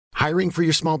Hiring for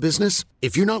your small business?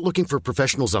 If you're not looking for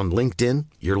professionals on LinkedIn,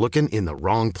 you're looking in the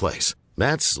wrong place.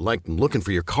 That's like looking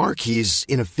for your car keys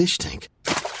in a fish tank.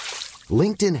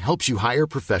 LinkedIn helps you hire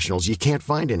professionals you can't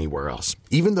find anywhere else,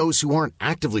 even those who aren't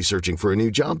actively searching for a new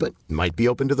job but might be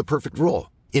open to the perfect role.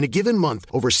 In a given month,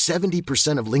 over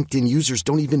 70% of LinkedIn users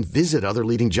don't even visit other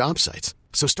leading job sites.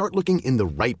 So start looking in the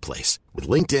right place. With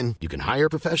LinkedIn, you can hire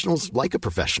professionals like a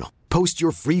professional. Post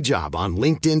your free job on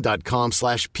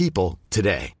linkedin.com/people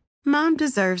today. Mom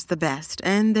deserves the best,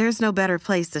 and there's no better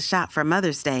place to shop for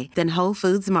Mother's Day than Whole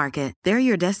Foods Market. They're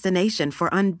your destination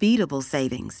for unbeatable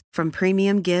savings, from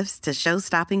premium gifts to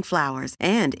show-stopping flowers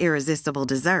and irresistible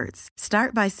desserts.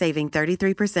 Start by saving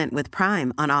 33% with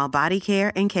Prime on all body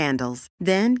care and candles.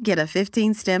 Then get a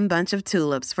 15-stem bunch of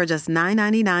tulips for just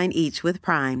 $9.99 each with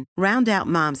Prime. Round out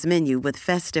Mom's menu with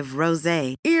festive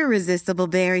rosé, irresistible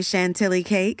berry chantilly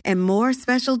cake, and more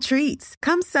special treats.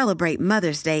 Come celebrate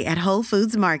Mother's Day at Whole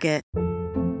Foods Market.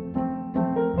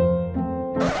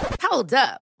 Hold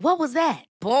up. What was that?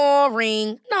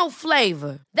 Boring. No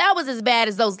flavor. That was as bad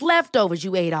as those leftovers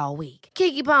you ate all week.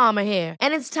 Keke Palmer here,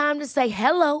 and it's time to say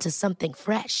hello to something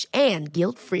fresh and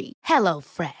guilt-free. Hello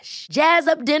Fresh. Jazz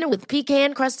up dinner with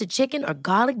pecan-crusted chicken or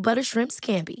garlic butter shrimp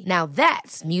scampi. Now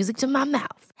that's music to my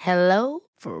mouth. Hello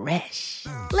Fresh.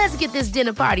 Let's get this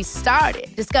dinner party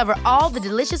started. Discover all the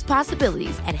delicious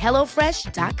possibilities at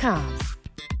hellofresh.com.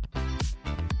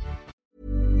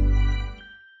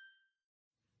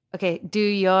 Okay, do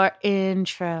your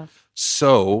intro.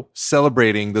 So,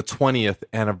 celebrating the 20th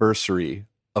anniversary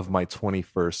of my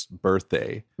 21st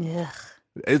birthday. Ugh.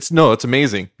 It's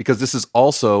amazing because this is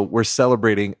also, we're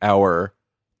celebrating our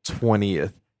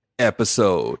 20th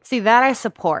episode. See, that I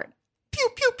support. Pew,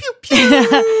 pew, pew, pew.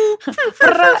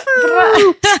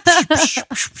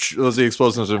 Those are the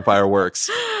explosions and fireworks.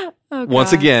 Oh,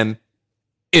 Once again,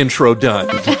 intro done.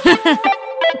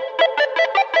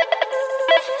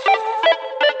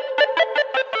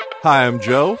 Hi, I'm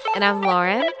Joe. And I'm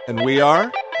Lauren. And we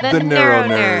are the Neuro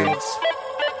Nerds. Nerds.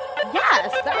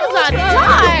 Yes, that was on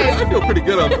time. I feel pretty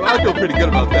good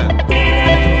about that.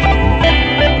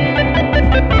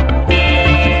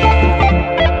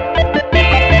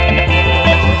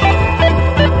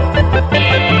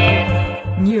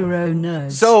 Neuro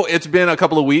Nerds. So it's been a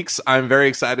couple of weeks. I'm very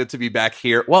excited to be back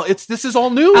here. Well, this is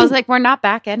all new. I was like, we're not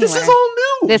back anywhere. This is all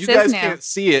new. This you guys is new. can't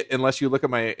see it unless you look at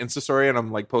my Insta story and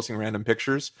I'm like posting random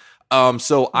pictures.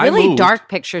 So I really moved. dark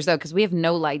pictures though, because we have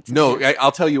no lights. No,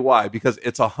 I'll tell you why. Because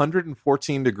it's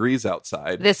 114 degrees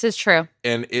outside. This is true.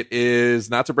 And it is,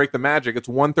 not to break the magic, it's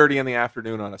 1:30 in the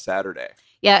afternoon on a Saturday.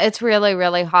 Yeah, it's really,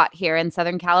 really hot here in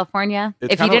Southern California.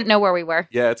 It's if you didn't know where we were.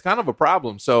 Yeah, it's kind of a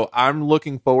problem. So I'm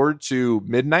looking forward to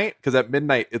midnight because at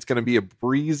midnight it's going to be a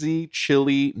breezy,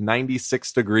 chilly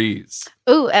 96 degrees.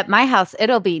 Ooh, at my house,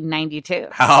 it'll be 92.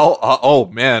 How? Oh,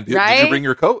 man. Did you bring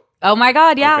your coat? Oh, my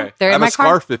God. Yeah. Okay. They're I in have my a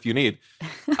scarf if you need.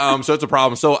 So it's a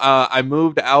problem. So I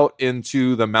moved out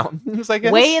into the mountains, I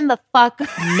guess. Way in the fuck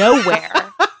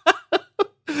nowhere.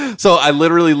 So I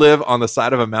literally live on the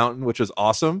side of a mountain, which is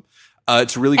awesome.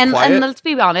 It's really quiet. And let's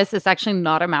be honest, it's actually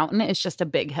not a mountain. It's just a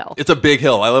big hill. It's a big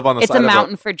hill. I live on the side of It's a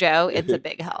mountain for Joe. It's a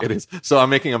big hill. It is. So I'm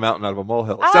making a mountain out of a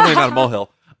molehill. It's definitely not a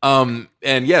molehill.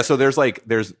 And yeah, so there's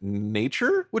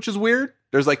nature, which is weird.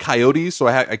 There's like coyotes. So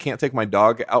I can't take my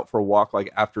dog out for a walk like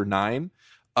after 9.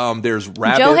 There's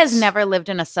rabbits. Joe has never lived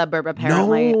in a suburb,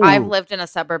 apparently. No. I've lived in a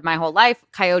suburb my whole life.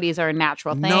 Coyotes are a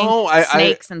natural thing. No,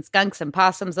 Snakes and skunks and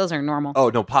possums, those are normal. Oh,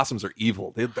 no, possums are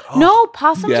evil. No,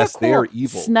 possums are cool. They are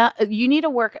evil. You need to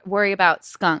worry about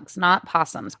skunks, not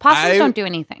possums. Possums don't do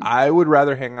anything. I would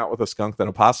rather hang out with a skunk than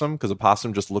a possum because a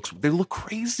possum just they look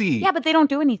crazy. Yeah, but they don't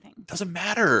do anything. Doesn't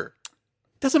matter.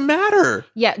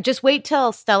 Yeah, just wait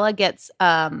till Stella gets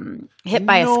hit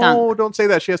by a skunk. No, don't say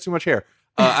that. She has too much hair.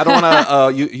 I don't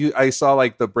want to. I saw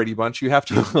like the Brady Bunch. You have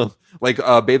to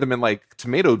bathe them in like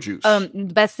tomato juice. The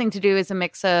best thing to do is a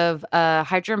mix of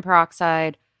hydrogen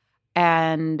peroxide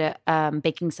and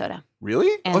baking soda.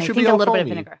 Really? And I think a little bit of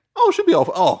vinegar. Oh, it should be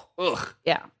all. Oh, ugh.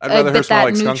 Yeah, I'd rather her but smell that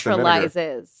like skunk than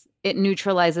vinegar. It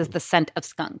neutralizes the scent of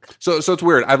skunk. So it's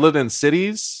weird. I've lived in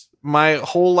cities my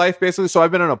whole life basically. So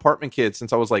I've been an apartment kid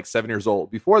since I was like 7 years old.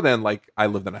 Before then, like I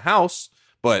lived in a house.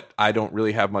 But I don't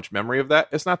really have much memory of that.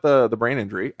 It's not the brain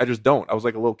injury. I just don't. I was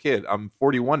like a little kid. I'm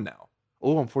 41 now.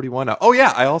 Oh, I'm 41 now. Oh,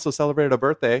 yeah. I also celebrated a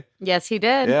birthday. Yes, he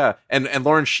did. Yeah. And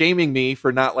Lauren's shaming me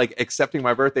for not like accepting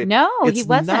my birthday. No, he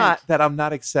wasn't. It's not that I'm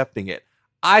not accepting it.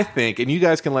 I think, and you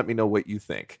guys can let me know what you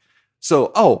think.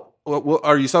 So,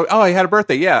 are you so? Oh, I had a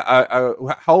birthday. Yeah.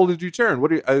 How old did you turn?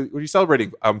 What are you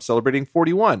celebrating? I'm celebrating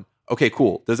 41. Okay,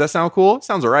 cool. Does that sound cool? It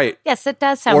sounds all right. Yes, it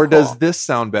does sound cool. Or cool. does this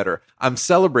sound better? I'm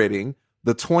celebrating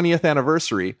the 20th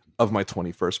anniversary of my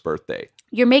 21st birthday.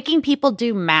 You're making people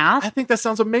do math. I think that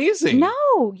sounds amazing.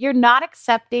 No, you're not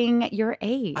accepting your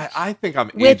age. I think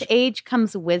I'm with age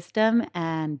comes wisdom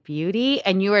and beauty,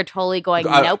 and you are totally going,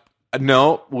 nope.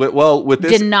 No, well, with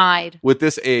this denied. With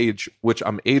this age, which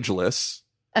I'm ageless.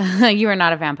 You are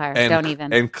not a vampire. Don't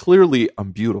even. And clearly,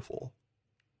 I'm beautiful.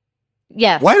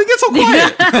 Yes. Why did it get so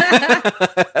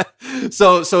quiet?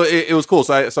 So it was cool.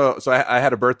 So I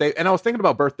had a birthday, and I was thinking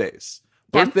about birthdays.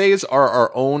 Yeah. Birthdays are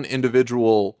our own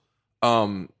individual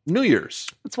New Year's.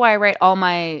 That's why I write all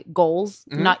my goals.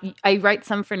 Mm-hmm. I write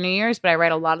some for New Year's, but I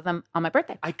write a lot of them on my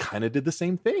birthday. I kind of did the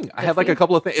same thing. I had like a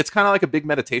couple of things. It's kind of like a big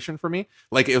meditation for me.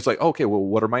 Like it was like, okay, well,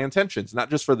 what are my intentions? Not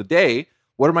just for the day.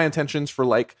 What are my intentions for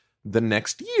like the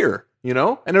next year? You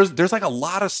know? And there's like a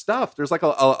lot of stuff. There's like a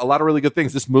lot of really good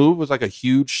things. This move was like a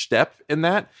huge step in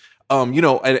that. You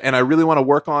know, and I really want to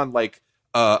work on like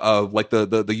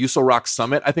the USO Rock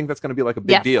Summit. I think that's going to be like a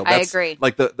big deal. That's I agree.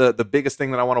 Like the biggest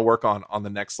thing that I want to work on the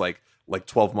next like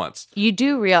 12 months. You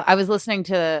do I was listening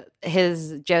to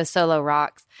his Joe Solo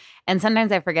Rocks, and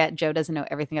sometimes I forget Joe doesn't know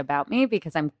everything about me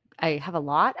because I have a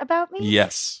lot about me.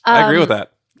 Yes, I agree with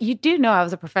that. You do know I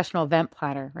was a professional event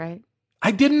planner, right? I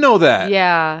didn't know that.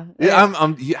 Yeah.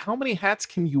 How many hats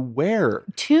can you wear?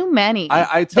 Too many.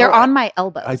 They're on my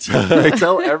elbows. I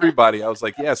tell everybody. I was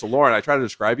like, yeah. So Lauren, I try to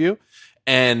describe you.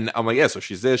 And I'm like, yeah, so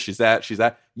she's this, she's that, she's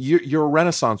that. You're a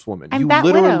Renaissance woman. I'm you Bat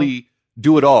literally Widow.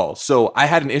 Do it all. So I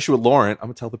had an issue with Lauren. I'm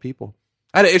going to tell the people.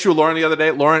 I had an issue with Lauren the other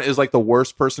day. Lauren is like the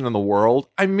worst person in the world.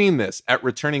 I mean this. At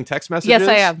returning text messages. Yes,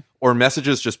 I am. Or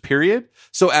messages just period.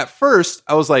 So at first,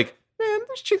 I was like, man,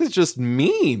 this chick is just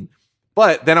mean.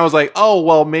 But then I was like, oh,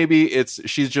 well, maybe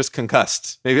she's just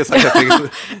concussed. Maybe it's like a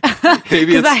thing. Maybe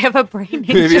because I have a brain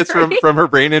injury. Maybe it's from her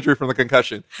brain injury from the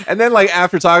concussion. And then like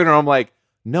after talking to her, I'm like,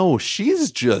 no,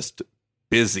 she's just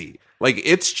busy. Like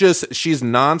it's just, she's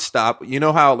nonstop. You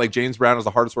know how like James Brown is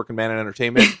the hardest working man in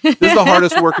entertainment? This is the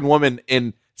hardest working woman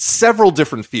in several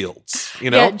different fields, you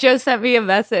know? Yeah, Joe sent me a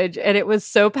message and it was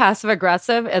so passive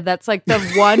aggressive. And that's like the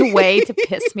one way to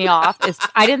piss me off is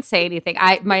I didn't say anything.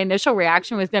 My initial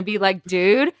reaction was going to be like,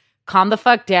 dude, calm the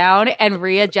fuck down and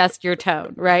readjust your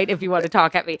tone, right? If you want to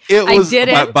talk at me. I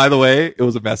didn't. By the way, it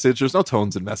was a message. There's no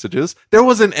tones in messages. There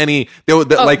wasn't any. Do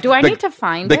I need to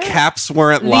find it? The caps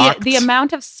weren't locked. The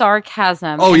amount of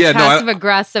sarcasm and passive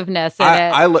aggressiveness in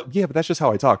it. Yeah, but that's just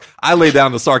how I talk. I lay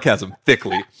down the sarcasm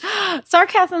thickly.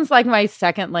 Sarcasm's like my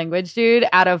second language, dude,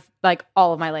 out of like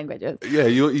all of my languages. Yeah,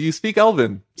 you speak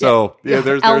Elven. So yeah,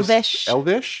 there's Elvish.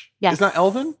 Elvish? Yes. It's not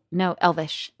Elven? No,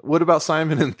 Elvish. What about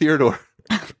Simon and Theodore?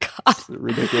 Oh, God.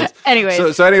 Ridiculous.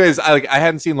 Anyways. So anyways, I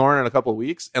hadn't seen Lauren in a couple of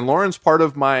weeks, and Lauren's part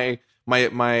of my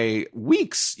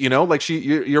weeks, you know, like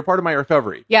you're part of my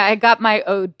recovery. Yeah, I got my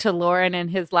ode to Lauren in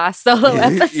his last solo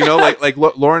episode. You know, like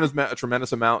Lauren has meant a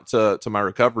tremendous amount to my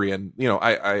recovery, and you know,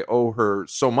 I owe her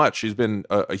so much. She's been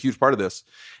a huge part of this.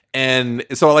 And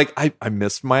so like I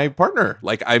missed my partner.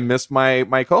 Like I missed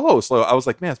my co-host. So I was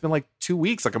like, man, it's been like 2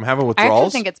 weeks. Like I'm having withdrawals. I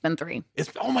actually think it's been 3.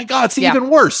 Oh my God, see, even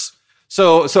worse.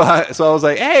 So I was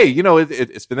like, hey, you know,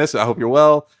 it's been this. I hope you're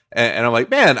well. And I'm like,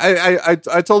 man, I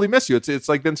totally miss you. It's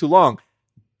like been too long.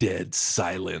 Dead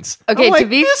silence. Okay, like, to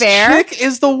be this fair, chick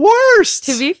is the worst.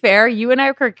 To be fair, you and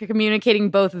I were communicating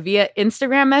both via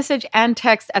Instagram message and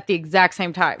text at the exact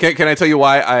same time. Can I tell you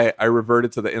why I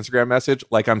reverted to the Instagram message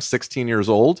like I'm 16 years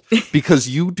old? Because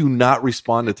you do not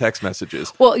respond to text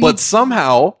messages. But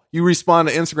somehow you respond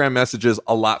to Instagram messages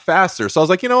a lot faster. So I was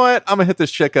like, you know what? I'm gonna hit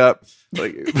this chick up.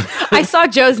 Like, I saw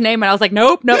Joe's name and I was like,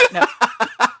 nope.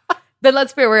 But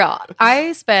let's be real.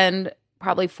 I spend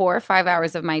probably 4 or 5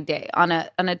 hours of my day on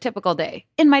a typical day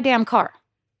in my damn car.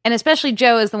 And especially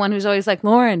Joe is the one who's always like,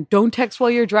 Lauren, don't text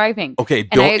while you're driving. Okay,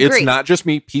 it's not just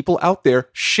me. People out there,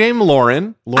 shame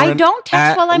Lauren. I don't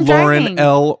text while I'm driving. Lauren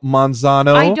L.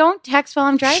 Monzano. I don't text while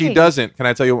I'm driving. She doesn't. Can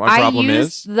I tell you what my problem is? I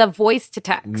use the voice to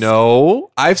text.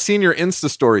 No. I've seen your Insta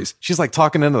stories. She's like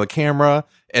talking into the camera.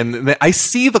 And I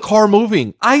see the car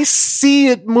moving. I see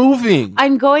it moving.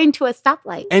 I'm going to a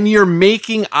stoplight. And you're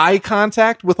making eye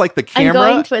contact with like the camera.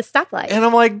 I'm going to a stoplight. And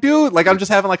I'm like, dude, like I'm just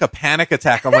having like a panic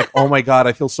attack. I'm like, oh my God,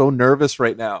 I feel so nervous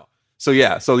right now. So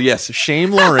yes,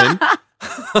 shame Lauren.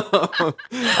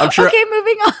 I'm sure. Okay,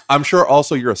 moving on. I'm sure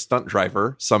also you're a stunt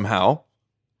driver somehow.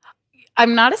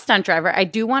 I'm not a stunt driver. I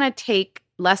do want to take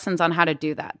lessons on how to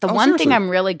do that. The one thing I'm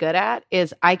really good at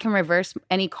is I can reverse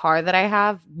any car that I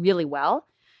have really well.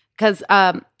 Because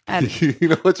you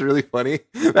know what's really funny?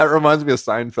 That reminds me of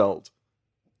Seinfeld.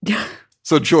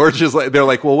 So George is like, they're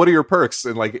like, well, what are your perks?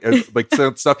 And like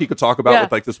stuff he could talk about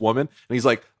with like this woman. And he's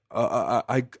like,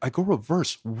 I go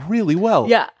reverse really well.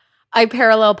 Yeah. I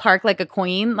parallel park like a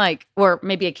queen, like, or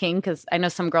maybe a king, because I know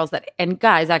some girls and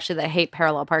guys actually that hate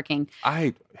parallel parking.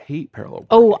 I hate parallel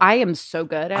parking. Oh, I am so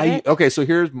good at it. Okay, so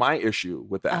here's my issue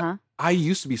with that. Uh-huh. I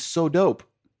used to be so dope.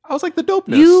 I was like the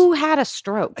dopeness. You had a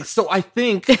stroke. So I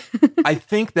think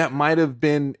that might have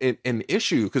been an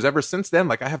issue because ever since then,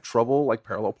 like I have trouble like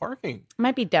parallel parking. It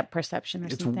might be depth perception or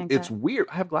something. It's weird.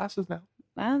 I have glasses now,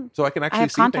 well, so I can actually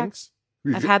see contacts.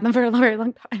 things. I've had them for a very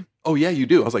long time. Oh yeah, you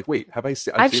do. I was like, wait, have I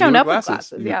seen? I've seen shown you up with with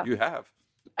glasses. Yeah, you have.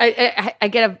 I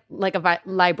get a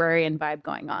librarian vibe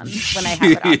going on when I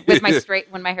have it on with my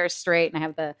when my hair is straight and I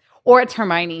have or it's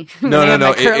Hermione.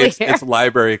 No. It's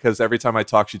library because every time I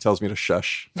talk, she tells me to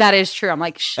shush. That is true. I'm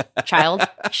like, shh, child.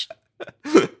 Shh.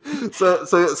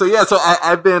 So yeah. So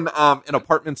I've been in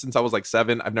apartments since I was like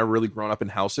 7. I've never really grown up in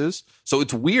houses, so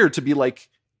it's weird to be like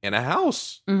in a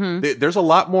house. Mm-hmm. There's a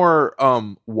lot more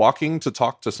walking to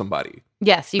talk to somebody.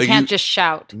 Yes, you like can't just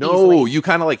shout. No, easily. you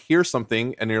kind of like hear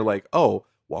something and you're like, oh,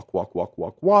 walk, walk, walk,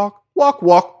 walk, walk, walk,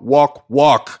 walk, walk,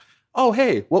 walk. Oh,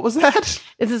 hey, what was that?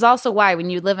 This is also why when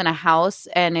you live in a house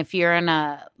and if you're in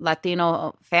a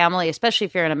Latino family, especially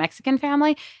if you're in a Mexican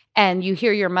family, and you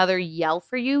hear your mother yell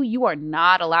for you, you are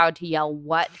not allowed to yell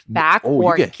what back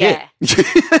or que.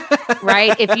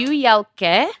 Right? If you yell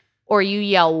que or you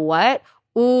yell what,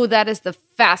 ooh, that is the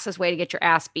fastest way to get your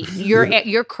ass beat.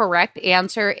 Your correct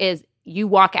answer is you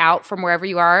walk out from wherever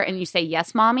you are and you say,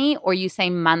 yes, mommy, or you say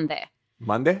mande.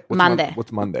 Monday?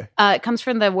 What's Monday? It comes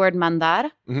from the word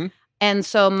mandar. Mm-hmm. And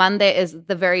so mande is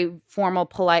the very formal,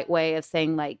 polite way of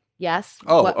saying like, yes.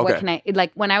 Oh, what can I,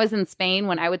 like when I was in Spain,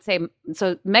 when I would say,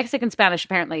 so Mexican Spanish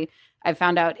apparently I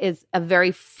found out is a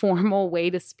very formal way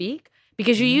to speak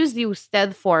because you use the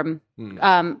usted form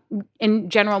in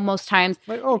general most times.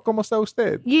 Like, oh, ¿cómo está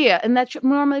usted? Yeah. And that's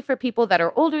normally for people that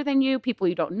are older than you, people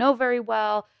you don't know very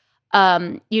well.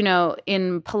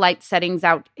 In polite settings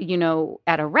out,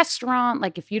 at a restaurant,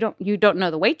 like if you don't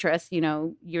know the waitress,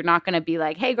 you're not going to be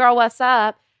like, hey girl, what's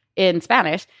up in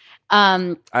Spanish.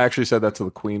 I actually said that to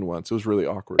the queen once. It was really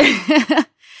awkward.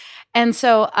 And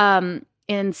so,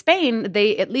 in Spain,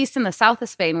 they, at least in the south of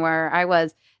Spain where I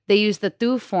was, they use the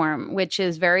tú form, which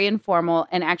is very informal.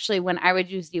 And actually, when I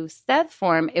would use the usted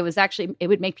form, it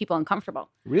would make people uncomfortable.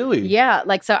 Really? Yeah.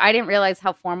 Like, so I didn't realize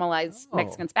how formalized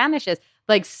Mexican Spanish is.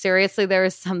 Like, seriously, there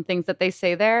was some things that they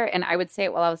say there, and I would say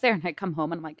it while I was there, and I'd come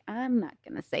home, and I'm like, I'm not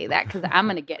going to say that because I'm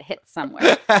going to get hit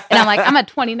somewhere. And I'm like, I'm a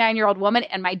 29-year-old woman,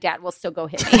 and my dad will still go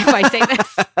hit me if I say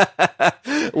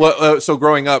this. Well, so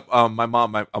growing up, my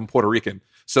mom, I'm Puerto Rican,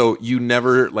 so you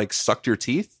never, like, sucked your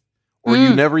teeth, or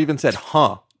you never even said,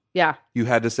 huh. Yeah. You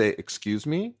had to say, excuse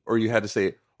me, or you had to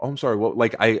say, oh, I'm sorry, what?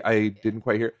 Like, I didn't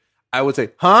quite hear. I would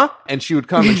say, huh? And she would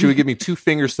come, and she would give me 2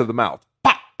 fingers to the mouth.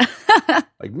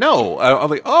 Like, no. I was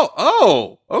like,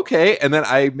 oh, okay. And then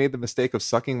I made the mistake of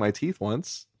sucking my teeth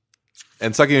once.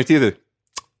 And sucking your teeth,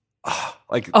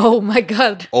 like, oh my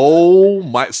God. Oh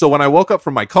my. So when I woke up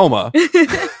from my coma,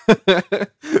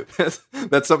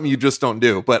 that's something you just don't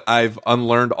do. But I've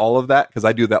unlearned all of that because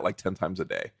I do that like 10 times a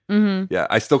day. Mm-hmm. Yeah.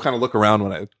 I still kind of look around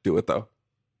when I do it though.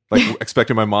 Like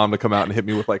expecting my mom to come out and hit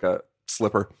me with like a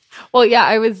slipper. Well, yeah,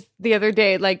 I was the other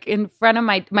day, like in front of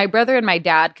my brother and my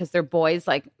dad, because they're boys.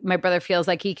 Like my brother feels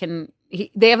like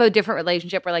they have a different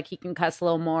relationship where like he can cuss a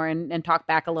little more and talk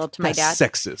back a little to my dad.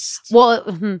 Sexist.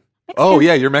 Well, oh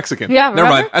yeah, you're Mexican. Yeah, never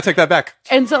mind. I take that back.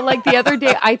 And so like the other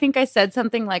day, I think I said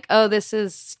something like, "Oh, this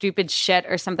is stupid shit"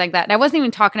 or something like that. And I wasn't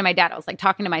even talking to my dad. I was like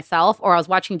talking to myself, or I was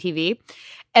watching TV.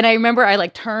 And I remember I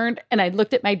like turned and I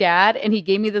looked at my dad and he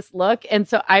gave me this look. And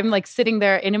so I'm like sitting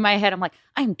there and in my head, I'm like,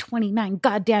 I'm 29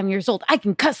 goddamn years old. I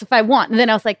can cuss if I want. And then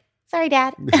I was like, sorry,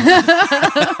 Dad.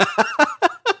 I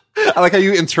like how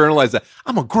you internalize that.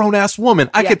 I'm a grown ass woman.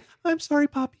 I'm sorry,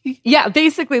 Poppy. Yeah,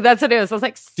 basically that's what it was. I was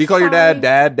like, do you call your dad,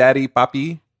 Daddy,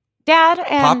 Poppy? Dad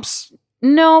and Pops?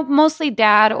 No, mostly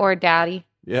Dad or Daddy.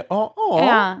 Yeah.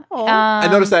 Yeah. I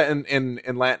noticed that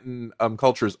in Latin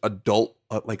cultures, adult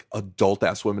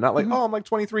ass women, not like, oh, I'm like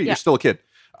 23. Yeah. You're still a kid.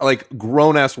 Like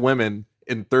grown ass women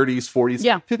in 30s,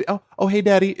 40s, 50s. Oh, hey,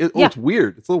 Daddy. It's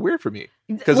weird. It's a little weird for me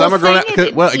because I'm a grown.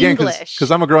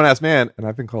 Because I'm a grown ass man and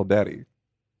I've been called Daddy.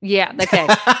 Yeah. Okay.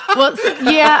 Well,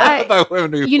 yeah.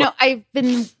 I've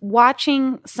been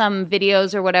watching some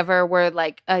videos or whatever where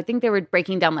like I think they were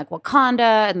breaking down like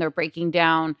Wakanda and they're breaking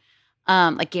down.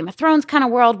 Like Game of Thrones kind of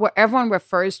world where everyone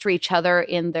refers to each other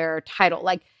in their title.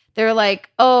 Like they're like,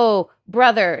 oh,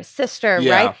 brother, sister,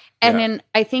 right? And then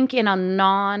I think in a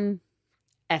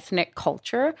non-ethnic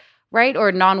culture, right?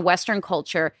 Or non-Western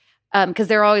culture, because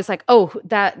they're always like, oh,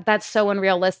 that's so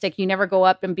unrealistic. You never go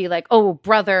up and be like, oh,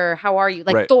 brother, how are you?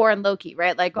 Like Thor and Loki,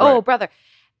 right? Like, oh, brother.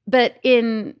 But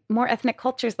in more ethnic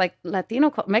cultures like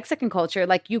Mexican culture,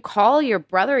 like you call your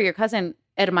brother or your cousin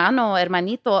hermano,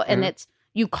 hermanito, and it's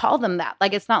you call them that.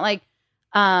 Like it's not like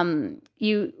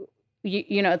you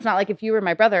know, it's not like if you were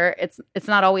my brother, it's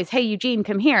not always, hey Eugene,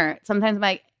 come here. Sometimes I'm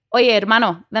like, oye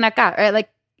hermano, ven acá, or like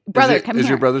brother, come here. Is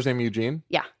your brother's name Eugene?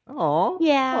 Yeah. Oh,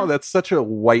 yeah. Oh, that's such a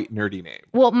white nerdy name.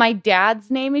 Well, my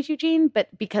dad's name is Eugene, but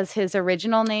because his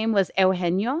original name was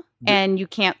Eugenio, and you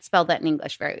can't spell that in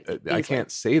English very easily. I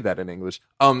can't say that in English.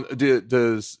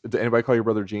 Does anybody call your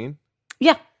brother Gene?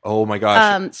 Yeah. Oh my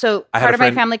gosh. So part of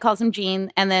my family calls him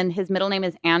Gene, and then his middle name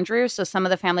is Andrew. So some of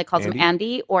the family calls him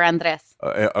Andy or Andres.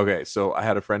 Okay, so I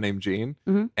had a friend named Gene,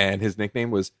 and his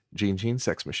nickname was Gene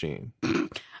Sex Machine. I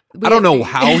don't know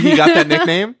how he got that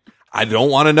nickname. I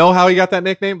don't want to know how he got that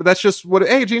nickname, but that's just what.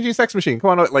 Hey, Gene Sex Machine,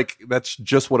 come on! Like that's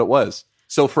just what it was.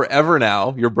 So forever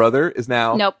now, your brother is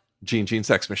now Gene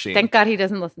Sex Machine. Thank God he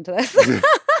doesn't listen to this.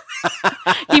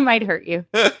 He might hurt you.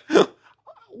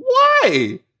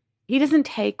 Why? He doesn't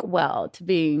take well to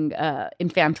being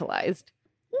infantilized.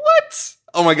 What?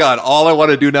 Oh my God! All I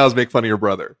want to do now is make fun of your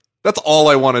brother. That's all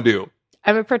I want to do.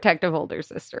 I'm a protective older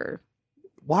sister.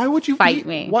 Why would you fight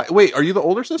me? Why? Wait, are you the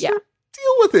older sister? Yeah.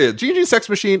 Deal with it. Gigi Sex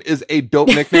Machine is a dope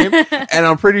nickname, and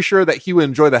I'm pretty sure that he would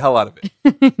enjoy the hell out of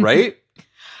it. Right?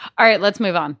 All right, let's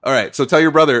move on. All right, so tell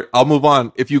your brother, I'll move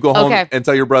on. If you go home and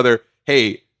tell your brother,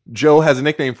 hey, Joe has a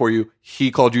nickname for you.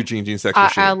 He called you Gene Sex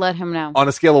Machine. I'll let him know. On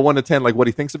a scale of 1 to 10, like what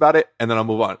he thinks about it, and then I'll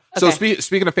move on. Okay. So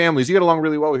speaking of families, you get along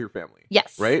really well with your family.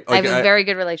 Yes. Right? Like, I have a very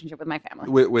good relationship with my family.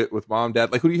 With mom,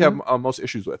 dad. Like, who do you have most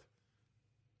issues with?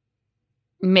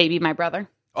 Maybe my brother.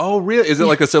 Oh, really? Is it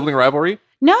like a sibling rivalry?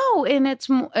 No, and it's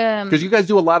because you guys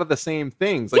do a lot of the same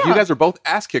things. Like you guys are both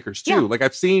ass kickers too. Yeah. Like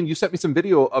I've seen you sent me some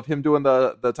video of him doing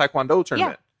the Taekwondo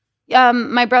tournament. Yeah.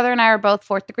 My brother and I are both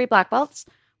 4th degree black belts.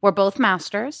 We're both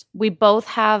masters. We both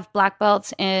have black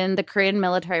belts in the Korean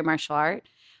military martial art.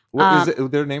 What is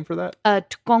their name for that?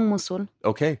 Tukong Musul.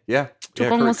 Okay, yeah.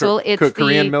 Tukong Musul. It's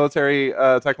Korean military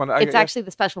Taekwondo. It's actually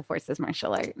the special forces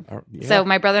martial art. Yeah. So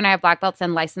my brother and I have black belts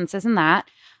and licenses in that.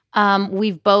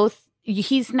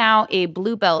 He's now a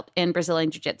blue belt in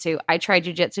Brazilian Jiu-Jitsu. I tried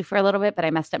Jiu-Jitsu for a little bit, but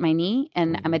I messed up my knee,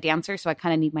 and I'm a dancer, so I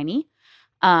kind of need my kney.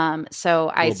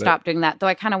 So I stopped doing that, though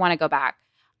I kind of want to go back.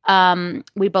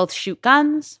 We both shoot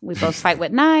guns. We both fight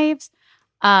with knives.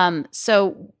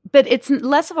 But it's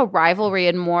less of a rivalry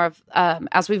and more of,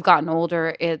 as we've gotten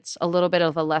older, it's a little bit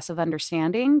of a less of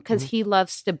understanding because he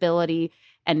loves stability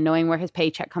and knowing where his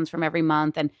paycheck comes from every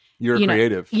month. And you're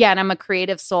creative. Yeah, and I'm a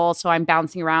creative soul, so I'm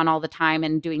bouncing around all the time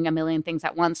and doing a million things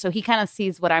at once. So he kind of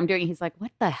sees what I'm doing. He's like, what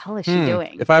the hell is she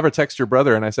doing? If I ever text your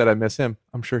brother and I said I miss him,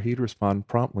 I'm sure he'd respond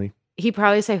promptly. He'd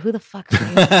probably say, who the fuck are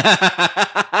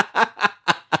you?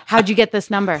 How'd you get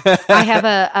this number? I have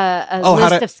a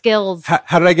list of skills.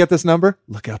 How did I get this number?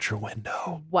 Look out your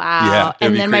window. Wow. Yeah,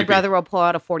 and then my brother will pull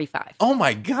out a 45. Oh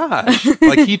my gosh.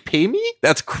 Like he'd pay me?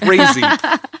 That's crazy.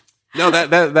 No,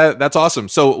 that's awesome.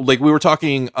 So like we were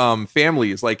talking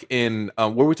families, like in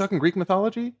were we talking Greek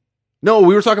mythology? No,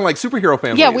 we were talking like superhero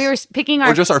families. Yeah, we were picking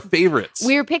or just our favorites.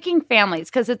 We were picking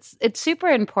families because it's super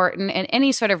important in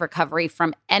any sort of recovery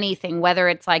from anything, whether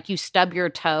it's like you stub your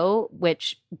toe,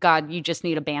 which God, you just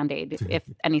need a Band-Aid if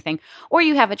anything, or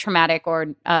you have a traumatic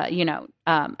or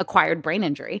acquired brain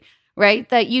injury, right?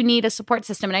 That you need a support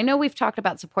system. And I know we've talked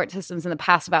about support systems in the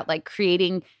past about like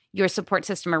creating your support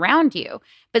system around you.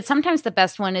 But sometimes the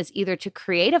best one is either to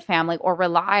create a family or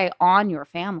rely on your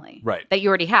family that you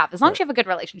already have, as long as you have a good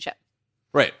relationship.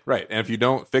 Right. And if you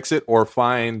don't fix it or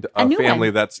find a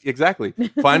family that's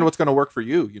find what's going to work for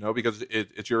you, because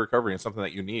it's your recovery and something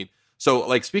that you need. So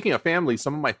like speaking of families,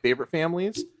 some of my favorite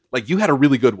families, like you had a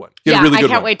really good one. I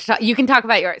can't wait to talk. You can talk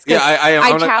about yours. Yeah,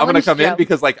 I'm going to come in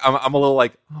because like I'm a little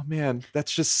like, oh man,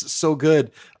 that's just so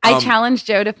good. I challenged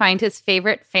Joe to find his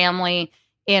favorite family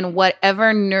in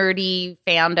whatever nerdy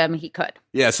fandom he could.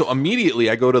 Yeah, so immediately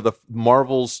I go to the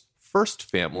Marvel's first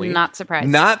family. Not surprised.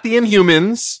 Not the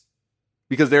Inhumans,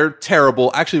 because they're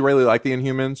terrible. I actually really like the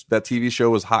Inhumans. That TV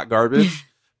show was hot garbage.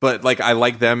 But like I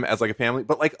like them as like a family.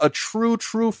 But like a true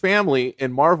family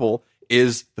in Marvel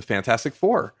is the Fantastic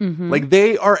Four. Mm-hmm. Like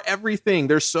they are everything.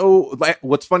 They're so like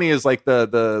what's funny is like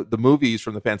the movies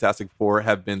from the Fantastic Four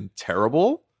have been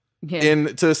terrible. Yeah.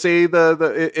 And to say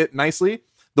it nicely.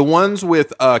 The ones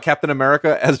with Captain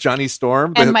America as Johnny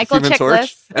Storm, and Michael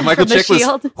Chiklis, and Michael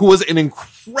Chiklis, who was an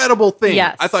incredible thing.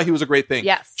 Yes. I thought he was a great thing.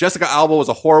 Yes. Jessica Alba was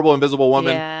a horrible Invisible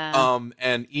Woman. Yeah.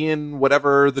 And Ian,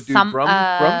 whatever the dude,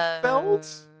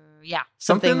 Grumfeld? Yeah,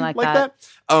 something like that.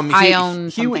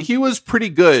 He was pretty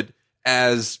good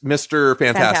as Mr.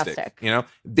 Fantastic.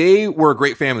 They were a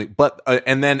great family, but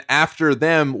and then after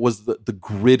them was the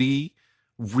gritty,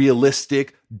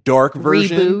 realistic, dark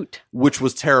version, Reboot. which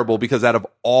was terrible because out of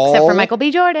all, Except for Michael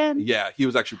B. Jordan. yeah, he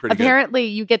was actually pretty Apparently,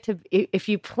 you get to, if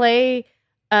you play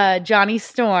Johnny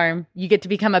Storm, you get to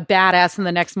become a badass in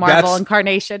the next Marvel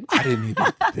incarnation. good. I didn't even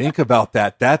think about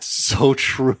that. That's so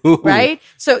true, Right?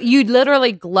 So you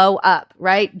literally glow up,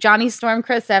 right? Johnny Storm,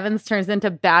 Chris Evans turns into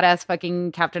badass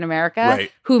fucking Captain America,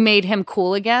 Right. who made him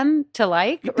cool again to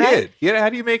like, He right? did. Yeah, how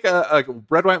do you make a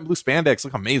red, white, and blue spandex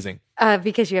look amazing?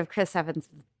 Because you have Chris Evans'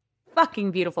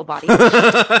 fucking beautiful body.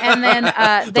 And then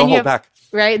Don't you hold have, back.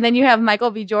 right? And then you have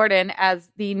Michael B. Jordan as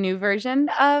the new version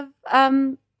of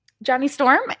Johnny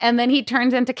Storm, and then he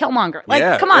turns into Killmonger.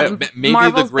 Like, come on, maybe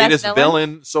Marvel's the greatest best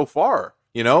villain so far.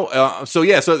 You know, so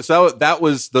that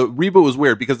was the reboot was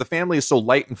weird because the family is so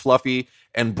light and fluffy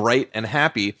and bright and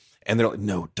happy, and they're like,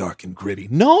 no, dark and gritty.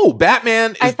 No,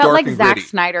 Batman is I felt dark like and Zack gritty.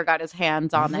 Snyder got his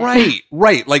hands on it.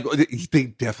 Right. Like they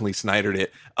definitely Snydered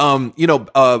it.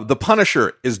 The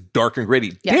Punisher is dark and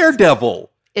gritty. Yes.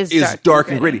 Daredevil is dark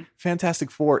and gritty. gritty.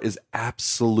 Fantastic Four is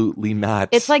absolutely not.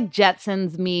 It's like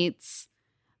Jetsons meets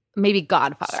maybe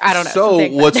Godfather. I don't know. So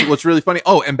something like that. what's really funny?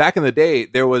 Oh, and back in the day,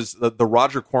 there was the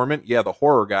Roger Corman, the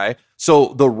horror guy.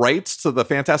 So the rights to the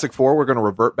Fantastic Four were going to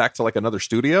revert back to like another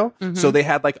studio. Mm-hmm. So they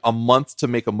had like a month to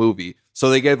make a movie. So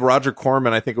they gave Roger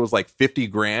Corman, I think it was like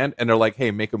 $50,000, and they're like,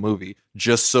 "Hey, make a movie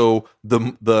just so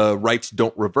the rights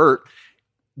don't revert."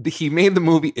 He made the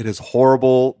movie. It is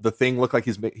horrible. The thing looked like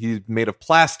he's made of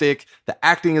plastic. The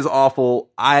acting is awful.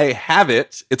 I have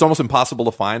it. It's almost impossible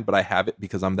to find, but I have it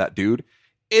because I'm that dude.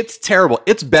 It's terrible.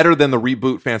 It's better than the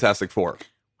reboot Fantastic Four. Wow.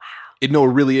 It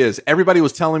really is. Everybody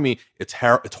was telling me it's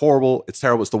horrible. It's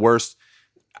terrible. It's the worst.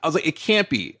 I was like, it can't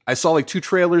be. I saw like 2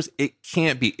 trailers. It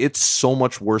can't be. It's so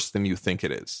much worse than you think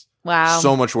it is. Wow.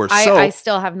 So much worse. I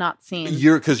still have not seen.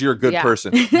 Because you're a good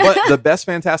person. But the best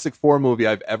Fantastic Four movie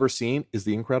I've ever seen is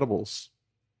The Incredibles.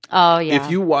 Oh, yeah. If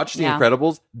you watch The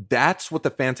Incredibles, that's what the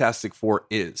Fantastic Four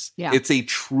is. Yeah. It's a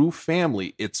true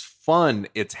family. It's fun.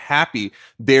 It's happy.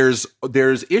 There's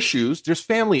issues. There's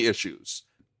family issues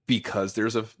because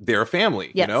they're a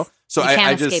family, Yes. you know? So You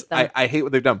can't I escape them. I hate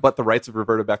what they've done, but the rights have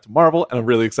reverted back to Marvel, and I'm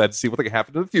really excited to see what they can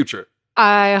happen in the future.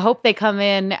 I hope they come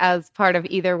in as part of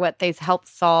either what they helped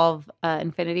solve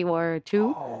Infinity War 2.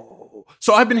 Oh.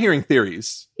 So I've been hearing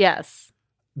theories Yes.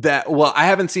 that, I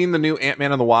haven't seen the new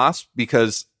Ant-Man and the Wasp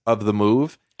because of the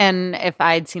move. And if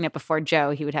I'd seen it before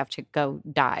Joe, he would have to go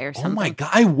die or something. Oh my God,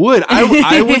 I would.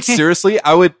 I would seriously,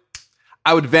 I would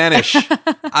vanish.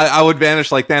 I would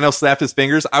vanish like Thanos snapped his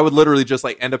fingers. I would literally just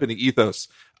like end up in the ethos.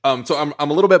 So I'm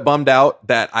a little bit bummed out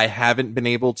that I haven't been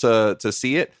able to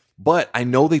see it, but I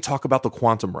know they talk about the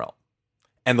quantum realm.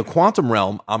 And the quantum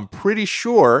realm, I'm pretty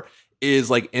sure,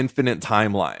 is like infinite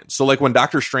timelines. So like when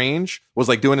Doctor Strange was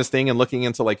like doing his thing and looking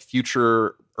into like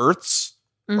future Earths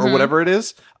or whatever it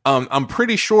is, I'm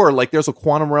pretty sure like there's a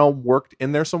quantum realm worked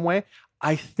in there some way.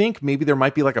 I think maybe there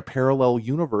might be like a parallel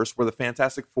universe where the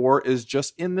Fantastic Four is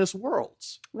just in this world.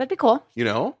 That'd be cool. You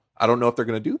know, I don't know if they're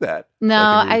going to do that. No,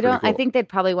 I don't. Cool. I think they'd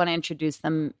probably want to introduce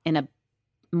them in a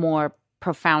more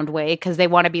profound way because they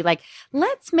want to be like,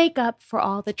 let's make up for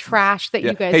all the trash that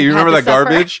you guys. Hey, you have remember had that to suffer.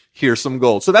 garbage? Here's some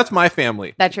gold. So that's my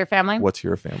family. That's your family? What's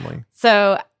your family?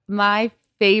 So my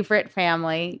favorite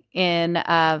family in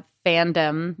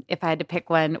fandom, if I had to pick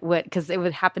one, would because it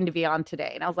would happen to be on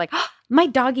today, and I was like, oh, my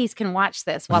doggies can watch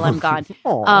this while I'm gone.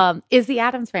 Is the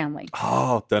Addams Family?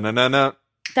 Oh, da-na-na-na.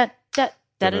 Da da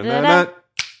da da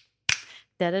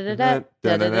da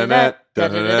da da da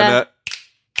da da.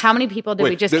 How many people did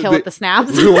we just kill with the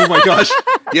snaps? Oh my gosh.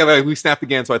 Yeah, but we snapped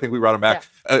again, so I think we brought them back.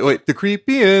 Wait, they're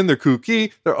creepy and they're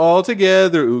kooky. They're all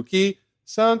together, ooky.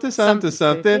 Something.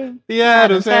 The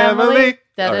Addams Family. Right.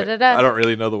 I don't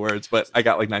really know the words, but I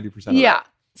got like 90% of that.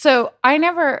 So I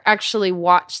never actually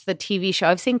watched the TV show.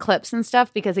 I've seen clips and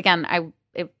stuff because, again,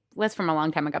 it was from a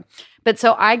long time ago. But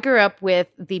so I grew up with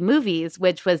the movies,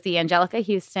 which was the Angelica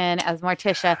Houston as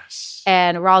Morticia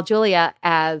and Raul Julia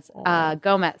as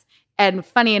Gomez. And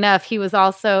funny enough, he was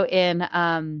also in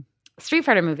Street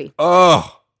Fighter movie.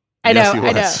 Oh, I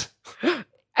yes, know.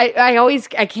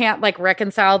 I can't like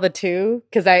reconcile the two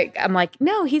because I'm like,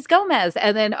 no, he's Gomez.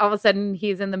 And then all of a sudden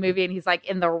he's in the movie and he's like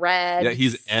in the red. Yeah,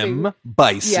 he's suit. M.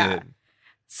 Bison. Yeah.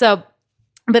 So,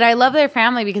 but I love their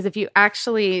family because if you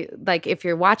actually like, if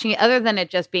you're watching it, other than it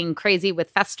just being crazy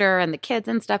with Fester and the kids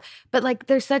and stuff, but like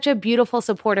they're such a beautiful,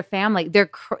 supportive family.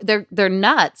 They're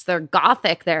nuts. They're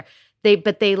gothic.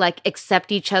 But they like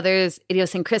accept each other's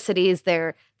idiosyncrasies,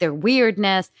 their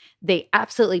weirdness. They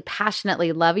absolutely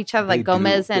passionately love each other. Like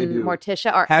Gomez and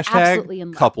Morticia are absolutely in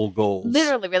love. Couple goals.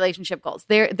 Literally relationship goals.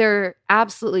 They're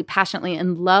absolutely passionately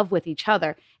in love with each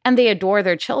other and they adore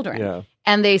their children. Yeah.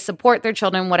 and they support their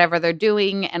children, whatever they're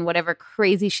doing and whatever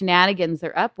crazy shenanigans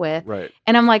they're up with. Right.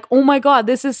 And I'm like, oh my God,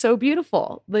 this is so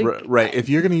beautiful. Like, right. If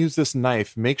you're going to use this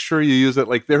knife, make sure you use it.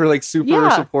 Like they're like super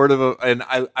supportive of, and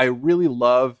I really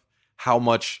love how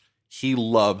much he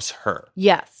loves her.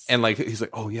 Yes. And like, he's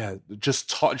like, oh yeah,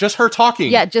 just her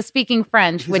talking. Yeah. Just speaking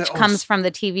French, He's which like, comes from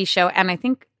the TV show. And I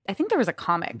think there was a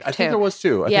comic I too. think there was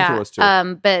too.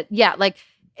 But yeah, like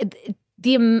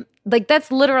like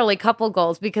that's literally couple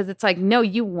goals, because it's like, no,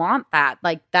 you want that.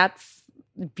 Like that's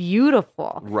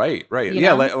beautiful. Right. You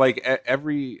Yeah. know? Like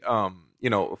every,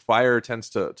 fire tends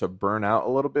to burn out a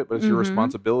little bit, but it's your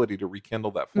responsibility to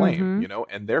rekindle that flame,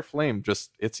 and their flame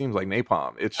it seems like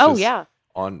napalm. It's just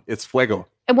it's fuego.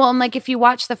 And like if you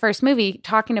watch the first movie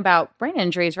talking about brain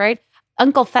injuries, right?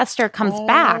 Uncle Fester comes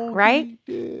back, right?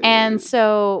 And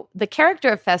so the character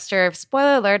of Fester,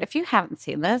 spoiler alert, if you haven't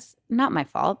seen this, not my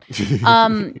fault.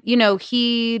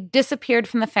 He disappeared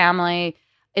from the family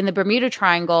in the Bermuda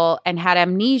Triangle and had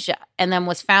amnesia, and then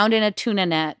was found in a tuna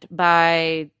net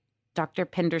by Dr.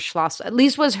 Pinderschloss, at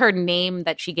least was her name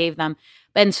that she gave them.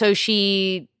 And so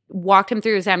she walked him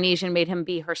through his amnesia and made him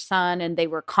be her son, and they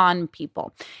were con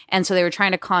people. And so they were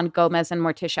trying to con Gomez and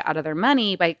Morticia out of their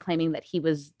money by claiming that he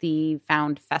was the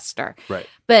found Fester. Right.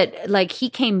 But like he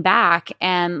came back,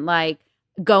 and like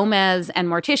Gomez and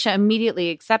Morticia immediately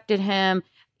accepted him,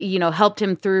 helped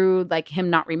him through like him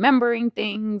not remembering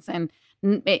things, and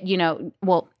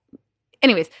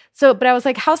anyways, but I was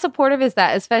like, how supportive is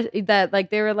that? Especially that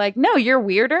like they were like, no, you're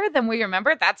weirder than we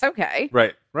remember. That's okay.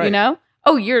 Right.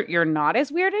 Oh, you're not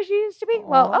as weird as you used to be. Aww.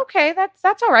 Well, okay,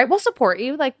 that's all right. We'll support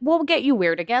you. Like we'll get you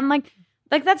weird again. Like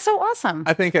that's so awesome.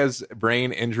 I think as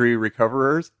brain injury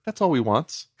recoverers, that's all we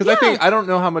want. Because I don't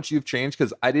know how much you've changed,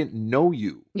 because I didn't know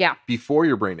you before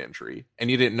your brain injury,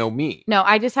 and you didn't know me. No,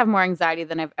 I just have more anxiety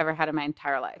than I've ever had in my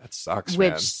entire life. That sucks,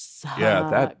 which man. Sucks.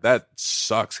 Yeah, that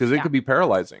sucks, because it could be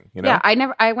paralyzing. Yeah,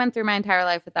 I went through my entire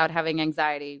life without having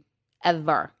anxiety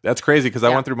ever. That's crazy, because I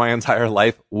went through my entire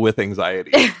life with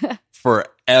anxiety.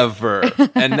 Forever.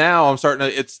 And now I'm starting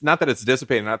to, it's not that it's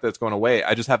dissipating, not that it's going away.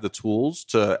 I just have the tools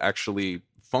to actually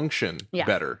function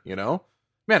better,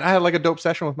 Man, I had like a dope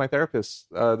session with my therapist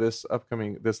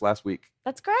this last week.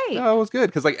 That's great. Yeah, it was good,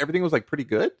 because like everything was like pretty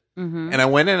good. And I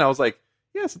went in and I was like,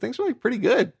 yeah, so things were like pretty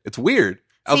good. It's weird.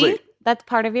 I was like, that's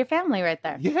part of your family right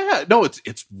there. Yeah, no,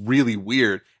 it's really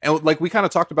weird. And like we kind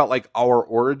of talked about like our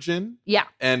origin. Yeah.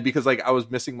 And because like I was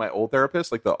missing my old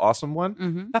therapist, like the awesome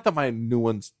one. Not that my new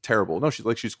one's terrible. No,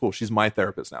 she's cool. She's my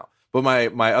therapist now. But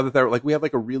my other therapist, like we have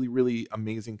like a really, really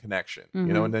amazing connection,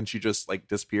 and then she just like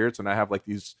disappeared. So now I have like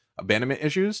these abandonment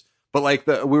issues. But like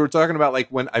we were talking about like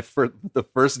when the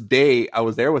first day I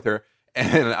was there with her,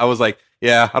 and I was like,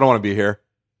 yeah, I don't want to be here.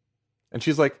 And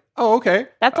she's like, oh, okay.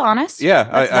 That's honest. Yeah.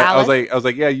 I was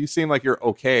like, yeah, you seem like you're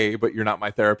okay, but you're not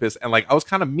my therapist. And like, I was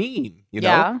kind of mean,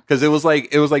 because it was like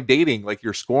dating, like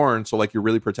you're scorned. So like, you're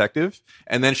really protective.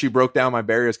 And then she broke down my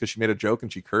barriers because she made a joke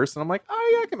and she cursed. And I'm like,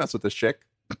 oh yeah, I can mess with this chick.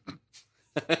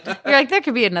 You're like, there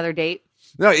could be another date.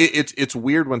 No, it's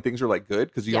weird when things are like good,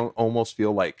 because you don't almost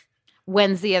feel like,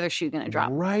 when's the other shoe going to drop?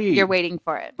 Right. You're waiting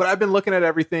for it. But I've been looking at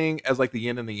everything as like the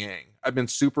yin and the yang. I've been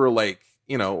super like,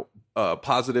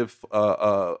 positive,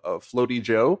 floaty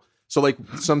Joe. So like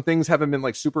some things haven't been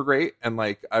like super great, and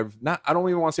like I don't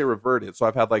even want to say reverted. So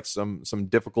I've had like some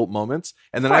difficult moments,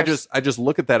 and then I just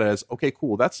look at that as, okay,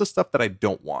 cool. That's the stuff that I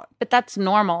don't want. But that's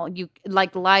normal. You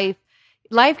like life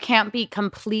can't be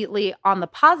completely on the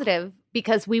positive,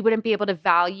 because we wouldn't be able to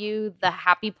value the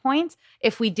happy points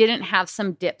if we didn't have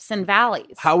some dips and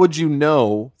valleys. How would you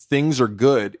know things are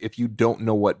good if you don't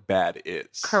know what bad is?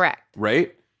 Correct.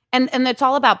 Right? And it's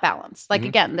all about balance. Like,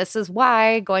 again, this is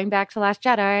why, going back to Last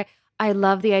Jedi, I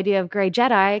love the idea of Gray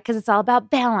Jedi, because it's all about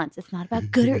balance. It's not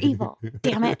about good or evil.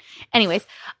 Damn it. Anyways,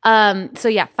 so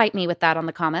yeah, fight me with that on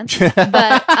the comments.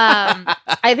 But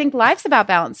I think life's about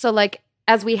balance. So like,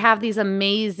 as we have these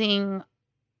amazing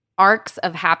arcs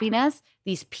of happiness,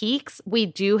 these peaks, we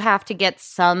do have to get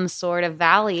some sort of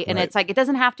valley. And it's like, it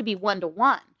doesn't have to be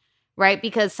 1-to-1, right?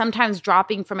 Because sometimes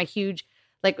dropping from a huge,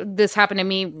 like this happened to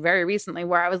me very recently,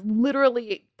 where I was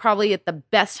literally probably at the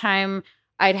best time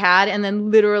I'd had. And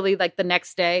then literally like the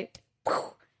next day,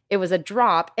 it was a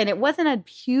drop. And it wasn't a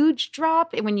huge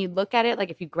drop when you look at it,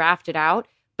 like if you graphed it out,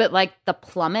 but like the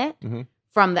plummet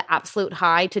from the absolute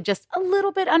high to just a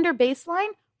little bit under baseline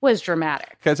was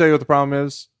dramatic. Can I tell you what the problem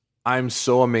is? I'm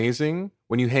so amazing.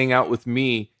 When you hang out with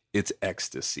me, it's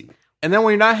ecstasy. And then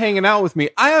when you're not hanging out with me,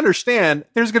 I understand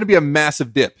there's going to be a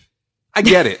massive dip. I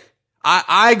get it.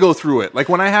 I go through it. Like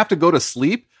when I have to go to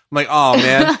sleep, I'm like, oh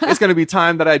man, it's going to be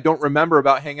time that I don't remember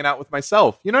about hanging out with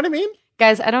myself. You know what I mean?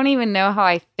 Guys, I don't even know how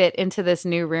I fit into this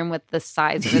new room with the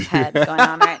size of his head going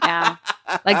on right now.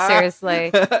 Like,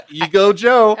 seriously. Ego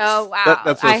Joe. Oh, wow.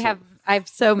 That's I've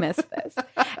so missed this.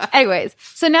 Anyways,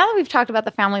 so now that we've talked about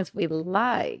the families we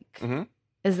like,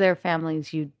 is there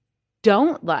families you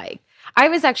don't like? I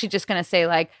was actually just going to say,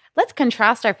 like, let's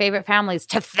contrast our favorite families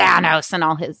to Thanos and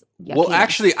all his yuckiness. Well,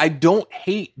 actually, I don't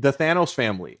hate the Thanos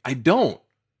family. I don't.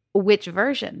 Which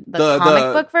version? The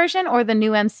comic book version or the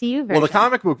new MCU version? Well, the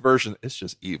comic book version is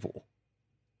just evil.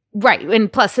 Right. And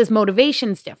plus his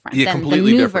motivation's different than the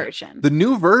new version. The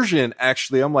new version,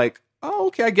 actually, I'm like, oh,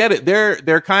 okay, I get it.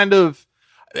 They're kind of,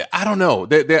 I don't know.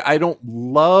 I don't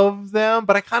love them,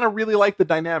 but I kind of really like the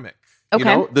dynamic. Okay. You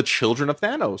know, the children of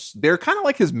Thanos. They're kind of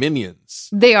like his minions.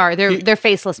 They are. They're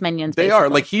faceless minions. They are.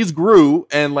 Like, he's Gru,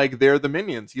 and like they're the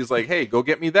minions. He's like, hey, go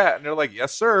get me that. And they're like,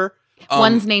 yes, sir.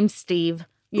 One's named Steve.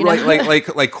 You know?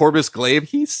 like Corvus Glaive.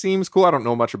 He seems cool. I don't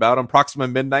know much about him. Proxima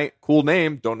Midnight, cool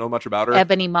name. Don't know much about her.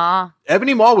 Ebony Maw.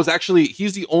 Ebony Maw was actually,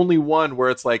 he's the only one where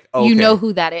it's like, oh, you know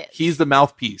who that is. He's the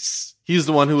mouthpiece. He's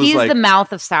the one who was he's like, the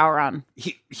mouth of Sauron.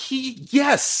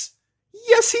 Yes,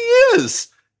 he is.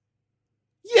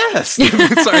 Yes.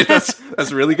 Sorry,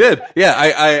 that's really good. Yeah,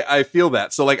 I feel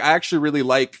that. So like, I actually really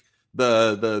like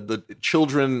the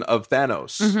children of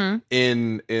Thanos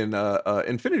in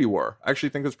Infinity War. I actually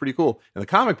think that's pretty cool. In the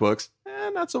comic books,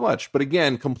 not so much. But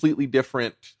again, completely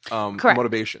different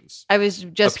motivations. I was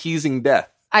just appeasing death.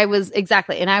 I was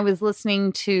and I was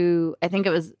listening to,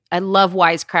 I love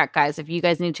Wisecrack, guys. If you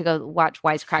guys need to go watch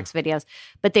Wisecrack's videos,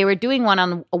 but they were doing one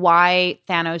on why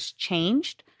Thanos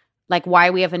changed. Like why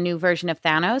we have a new version of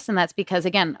Thanos. And that's because,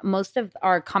 again, most of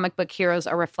our comic book heroes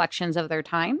are reflections of their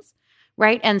times,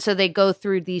 right? And so they go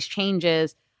through these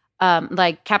changes.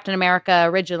 Like Captain America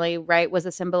originally, right, was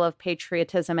a symbol of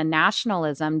patriotism and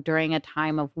nationalism during a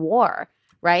time of war,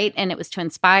 right? And it was to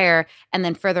inspire. And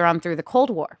then further on through the Cold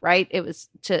War, right, it was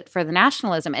for the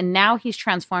nationalism. And now he's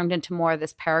transformed into more of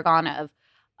this paragon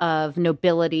of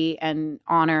nobility and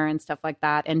honor and stuff like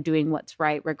that, and doing what's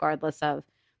right regardless of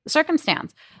the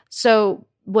circumstance. So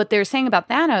what they're saying about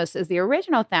Thanos is the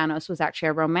original Thanos was actually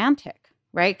a romantic,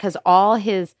 right? Because all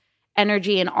his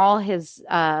energy and all his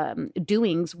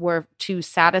doings were to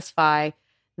satisfy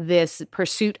this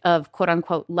pursuit of quote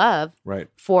unquote love, right,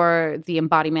 for the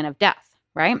embodiment of death,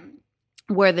 right?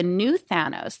 Where the new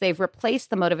Thanos, they've replaced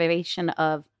the motivation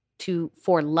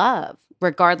for love,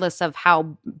 regardless of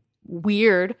how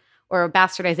weird or a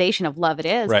bastardization of love it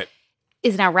is, right,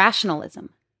 is now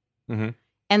rationalism. Mm-hmm.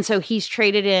 And so he's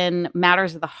traded in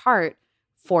matters of the heart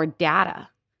for data.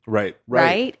 Right.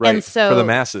 And so for the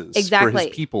masses, exactly, for his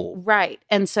people. Right.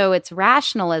 And so it's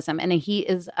rationalism. And he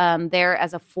is there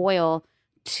as a foil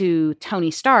to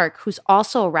Tony Stark, who's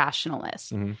also a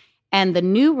rationalist. Mm-hmm. And the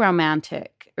new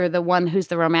romantic, or the one who's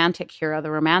the romantic hero,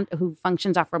 who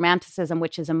functions off romanticism,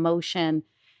 which is emotion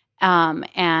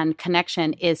and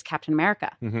connection, is Captain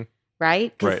America. Mm-hmm.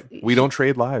 Right? Right. We don't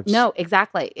trade lives. No,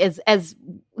 exactly. As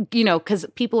you know, because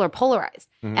people are polarized.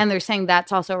 Mm-hmm. And they're saying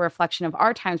that's also a reflection of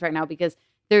our times right now, because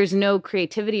there's no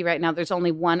creativity right now. There's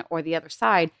only one or the other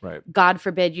side. Right. God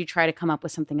forbid you try to come up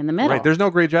with something in the middle. Right. There's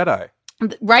no gray Jedi.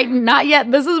 Right. Not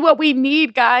yet. This is what we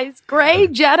need, guys. Gray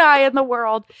Jedi in the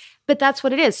world. But that's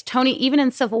what it is. Tony, even in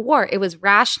Civil War, it was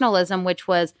rationalism, which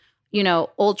was,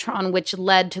 Ultron, which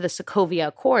led to the Sokovia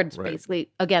Accords, right. Basically.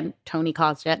 Again, Tony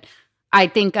caused it. I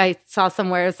think I saw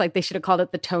somewhere it's like they should have called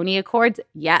it the Tony Accords.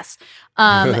 Yes.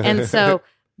 And so,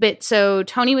 so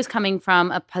Tony was coming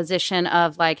from a position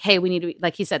of like, hey, we need to be,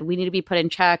 like he said, we need to be put in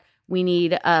check. We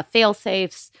need fail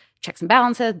safes, checks and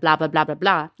balances, blah, blah, blah, blah,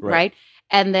 blah. Right.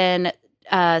 And then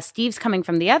Steve's coming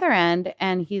from the other end,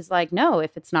 and he's like, no,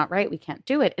 if it's not right, we can't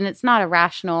do it. And it's not a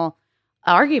rational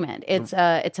argument. It's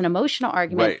an emotional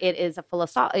argument. Right. It is a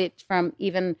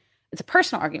it's a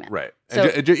personal argument. Right. So,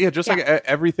 like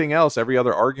everything else, every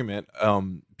other argument,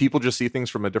 people just see things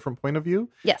from a different point of view.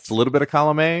 Yes. It's a little bit of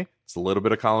column A, it's a little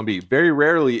bit of column B. Very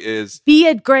rarely is... Be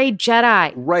a great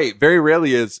Jedi. Right. Very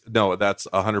rarely is, no, that's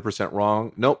 100%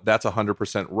 wrong. Nope, that's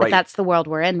 100% right. But that's the world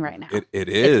we're in right now. It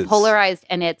is. It's polarized,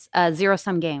 and it's a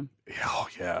zero-sum game. Oh,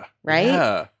 yeah. Right?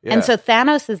 Yeah. And so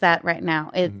Thanos is that right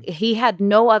now. He had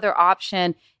no other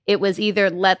option. It was either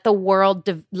let the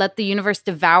universe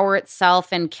devour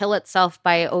itself and kill itself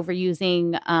by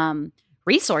overusing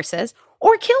resources,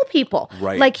 or kill people.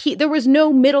 Right. Like there was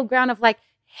no middle ground of like,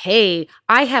 hey,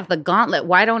 I have the gauntlet.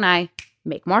 Why don't I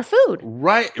make more food?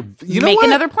 Right. Make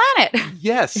another planet.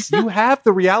 Yes. You have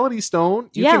the reality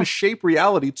stone. You can shape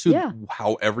reality to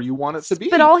however you want it to be.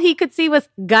 But all he could see was,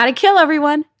 gotta kill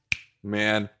everyone.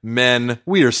 Man, men,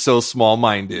 we are so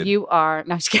small-minded. You are.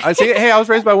 No, I'm just kidding. I say, hey, I was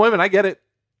raised by women. I get it.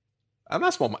 I'm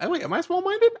not small. Wait, am I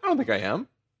small-minded? I don't think I am.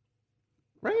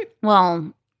 Right?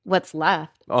 Well, what's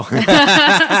left? Oh,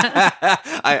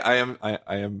 I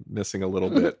am missing a little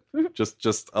bit.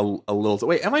 Just a little.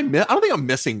 Wait, am I? I don't think I'm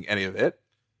missing any of it.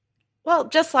 Well,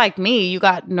 just like me, you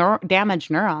got damaged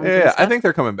neurons. Yeah, I think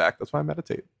they're coming back. That's why I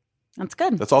meditate. That's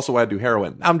good. That's also why I do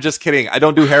heroin. I'm just kidding. I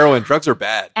don't do heroin. Drugs are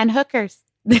bad. And hookers.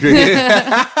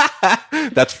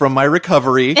 That's from my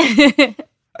recovery.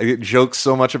 I get jokes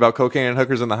so much about cocaine and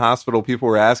hookers in the hospital. People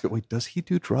were asking, "Wait, does he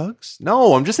do drugs?"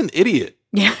 No, I'm just an idiot.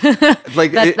 Yeah,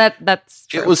 like that's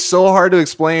true. It was so hard to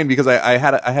explain because I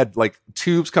had like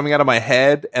tubes coming out of my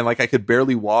head and like I could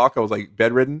barely walk. I was like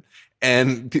bedridden,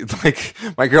 and like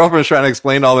my girlfriend was trying to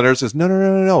explain to all the nurses,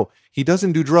 no, he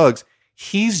doesn't do drugs.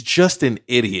 He's just an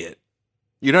idiot.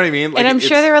 You know what I mean? Like, and I'm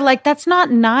sure they were like, that's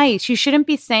not nice. You shouldn't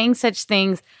be saying such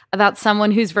things about someone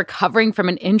who's recovering from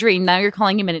an injury. Now you're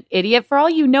calling him an idiot. For all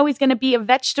you know, he's going to be a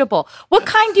vegetable. What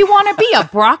kind do you want to be? A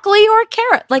broccoli or a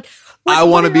carrot? Like, I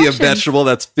want to be a vegetable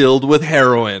that's filled with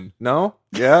heroin. No?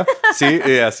 Yeah? See?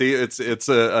 Yeah, see? It's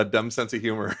a dumb sense of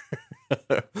humor.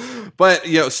 But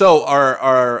so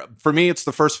our for me, it's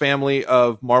the first family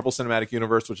of Marvel Cinematic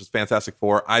Universe, which is Fantastic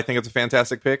Four. I think it's a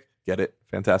fantastic pick. Get it?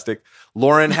 Fantastic.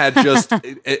 Lauren had just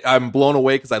I'm blown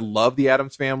away because I love the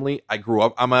Addams Family. I grew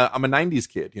up. I'm a 90s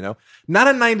kid. Not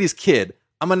a 90s kid.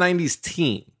 I'm a 90s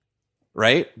teen.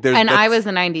 Right? I was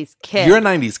a 90s kid. You're a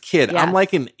 90s kid. Yes. I'm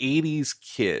like an 80s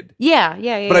kid. Yeah.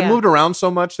 But I moved around so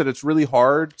much that it's really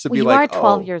hard to be you like, are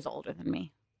 12 years older than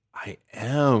me. I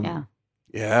am.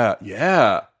 Yeah.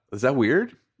 Yeah. Is that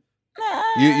weird?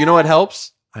 You know what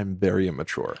helps? I'm very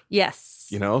immature. Yes.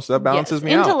 So that balances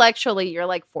me out. Intellectually, you're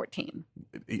like 14.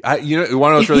 You want to know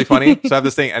what's really funny? So I have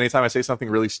this thing. Anytime I say something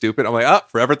really stupid, I'm like,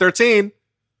 forever 13.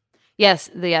 Yes,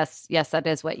 that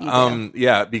is what you do.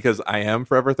 Yeah, because I am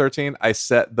forever 13. I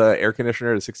set the air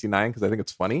conditioner to 69 because I think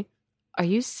it's funny. Are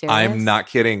you serious? I'm not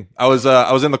kidding. I was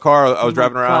in the car. I was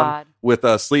driving around with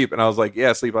Sleep, and I was like,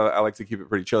 "Yeah, Sleep. I like to keep it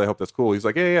pretty chill. I hope that's cool." He's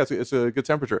like, "Yeah, it's a good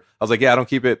temperature." I was like, "Yeah, I don't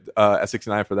keep it at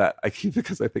 69 for that. I keep it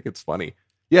because I think it's funny."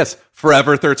 Yes,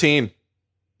 forever 13.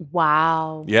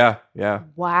 Wow. Yeah.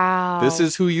 Wow. This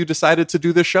is who you decided to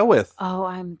do the show with. Oh,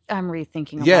 I'm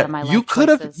rethinking a lot of my life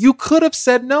you could have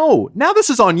said no. Now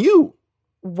this is on you.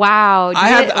 Wow. I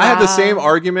have the same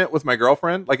argument with my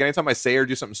girlfriend. Like anytime I say or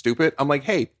do something stupid, I'm like,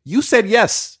 "Hey, you said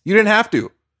yes. You didn't have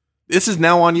to. This is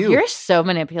now on you." You're so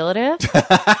manipulative.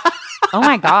 Oh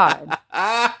my God.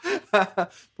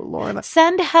 But Lauren,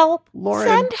 send help.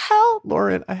 Lauren,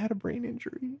 I had a brain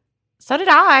injury. So did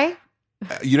I.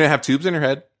 You didn't have tubes in your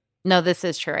head? No, this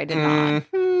is true. I did not.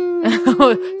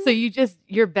 So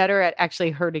you're better at actually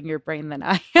hurting your brain than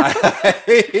I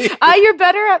am. You're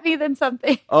better at me than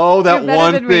something. Oh, that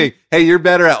one thing. Me. Hey, you're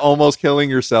better at almost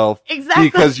killing yourself. Exactly.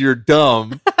 Because you're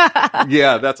dumb.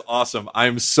 Yeah, that's awesome.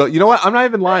 You know what? I'm not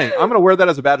even lying. I'm going to wear that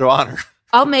as a badge of honor.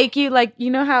 I'll make you like,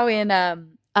 how in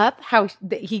Up, how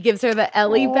he gives her the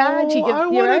Ellie badge. He gives I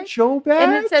want a Joe badge.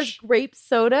 And it says grape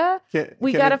soda.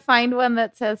 We got to find one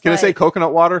that says Can I say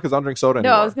coconut water? Because I don't drink soda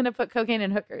anymore. No, I was going to put cocaine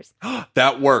and hookers.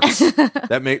 That works.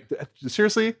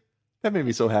 Seriously? That made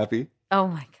me so happy. Oh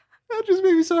my God. That just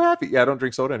made me so happy. Yeah, I don't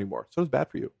drink soda anymore. Soda's bad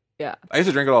for you. Yeah. I used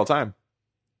to drink it all the time.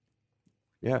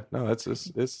 Yeah, no,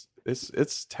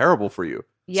 it's terrible for you.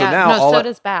 Yeah, so now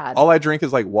soda's bad. All I drink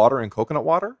is like water and coconut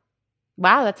water.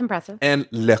 Wow, that's impressive. And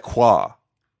Le Croix.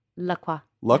 La Croix.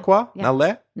 La Croix? Yeah. Not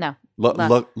Le? No.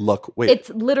 Wait. It's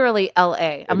literally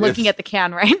L-A. I'm looking at the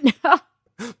can right now.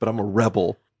 But I'm a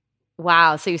rebel.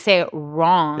 Wow. So you say it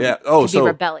wrong. Yeah. To be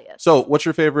rebellious. So what's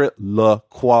your favorite La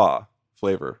Croix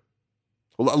flavor?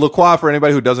 Well, La Croix, for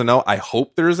anybody who doesn't know, I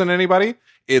hope there isn't anybody.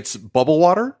 It's bubble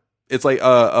water. It's like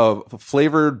a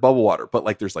flavored bubble water, but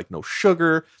like there's like no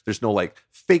sugar. There's no like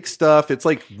fake stuff. It's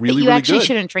like really, you actually good.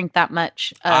 Shouldn't drink that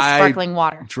much sparkling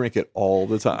water. Drink it all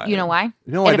the time. You know why?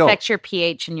 No, I don't. It affects your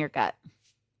pH in your gut.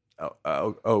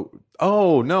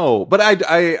 Oh no! But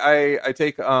I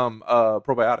take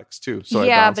probiotics too. So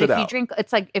yeah, but if you drink,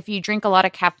 it's like if you drink a lot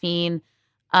of caffeine.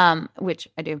 Which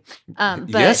I do. But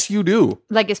yes, you do.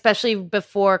 Like, especially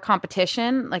before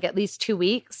competition, like at least 2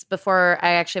 weeks before I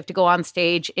actually have to go on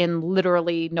stage in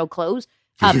literally no clothes.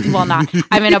 Well, not.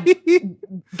 I'm in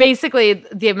basically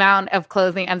the amount of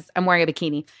clothing. I'm wearing a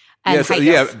bikini. And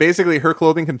basically her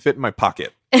clothing can fit in my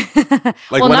pocket.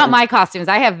 Well, not my costumes.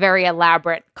 I have very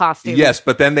elaborate costumes. Yes,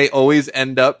 but then they always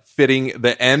end up fitting.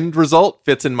 The end result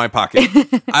fits in my pocket.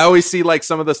 I always see like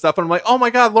some of the stuff and I'm like, oh my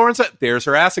God, Lauren said, there's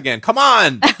her ass again. Come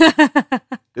on.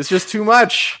 It's just too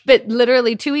much. But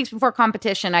literally 2 weeks before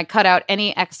competition, I cut out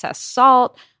any excess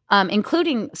salt,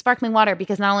 including sparkling water,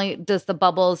 because not only does the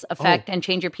bubbles affect and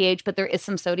change your pH, but there is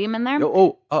some sodium in there.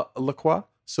 La Croix?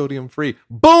 sodium free.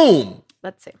 Boom.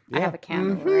 Let's see. Yeah. I have a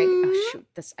candle, right? Oh,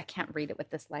 shoot. I can't read it with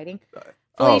this lighting.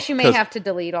 Felice, you may 'cause- have to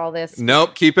delete all this.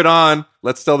 Nope, keep it on.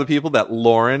 Let's tell the people that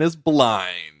Lauren is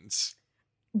blind.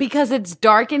 Because it's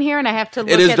dark in here and I have to look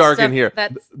It is at dark stuff in here.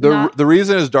 that's The not- the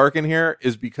reason it's dark in here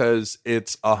is because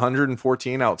it's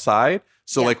 114 outside.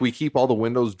 So Yeah. like we keep all the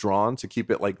windows drawn to keep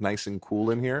it like nice and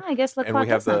cool in here. I guess And LaCroix we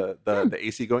have doesn't. the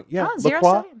AC going. Yeah, Oh, zero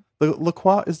LaCroix. sodium. The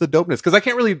LaCroix is the dopeness because I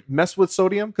can't really mess with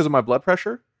sodium because of my blood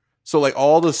pressure. So like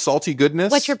all the salty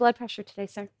goodness. What's your blood pressure today,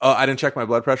 sir? I didn't check my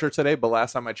blood pressure today, but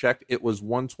last time I checked, it was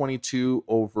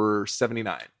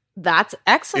 122/79. That's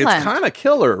excellent. It's kind of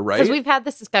killer, right? Because we've had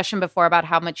this discussion before about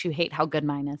how much you hate how good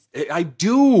mine is. I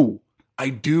do.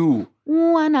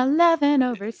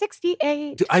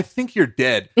 111/68. Dude, I think you're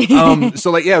dead.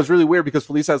 So like, yeah, it was really weird because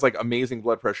Felice has like amazing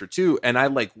blood pressure too. And I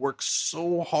like work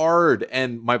so hard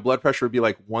and my blood pressure would be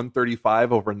like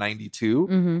 135/92.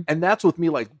 Mm-hmm. And that's with me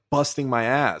like busting my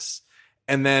ass.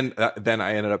 And then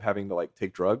I ended up having to like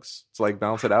take drugs to like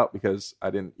balance it out because I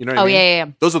didn't, you know what I mean? Yeah.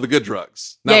 Those are the good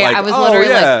drugs. Yeah, Not like, I was literally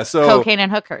like so cocaine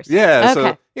and hookers. yeah,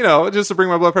 Okay. so you know, just to bring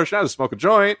my blood pressure down, just smoke a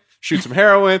joint, shoot some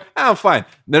heroin. I'm fine.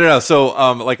 No. So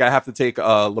like I have to take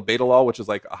labetalol, which is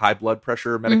like a high blood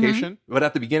pressure medication. But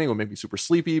at the beginning, it would make me super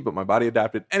sleepy, but my body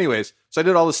adapted. Anyways, so I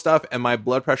did all this stuff, and my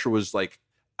blood pressure was like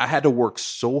I had to work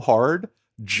so hard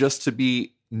just to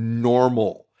be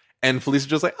normal. And Felicia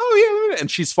just like, oh yeah, and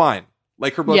she's fine.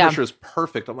 Like her blood pressure is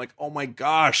perfect. I'm like, oh my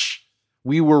gosh.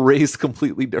 We were raised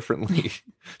completely differently.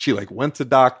 She like went to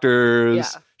doctors.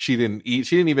 Yeah. She didn't eat.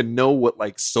 She didn't even know what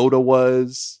like soda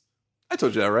was. I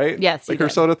told you that, right? Yes, you Like her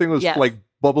did. soda thing was Yes. like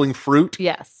bubbling fruit,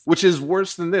 Yes. which is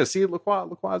worse than this. See,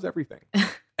 LaCroix is everything.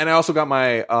 And I also got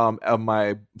my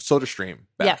my soda stream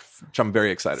back, Yes. which I'm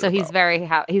very excited So about. he's very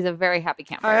happy. He's a very happy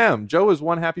camper. I am. Joe is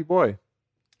one happy boy.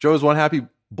 Joe is one happy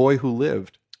boy who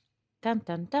lived. Dun,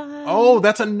 dun, dun. Oh,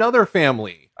 that's another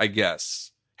family, I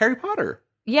guess. Harry Potter.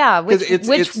 Yeah.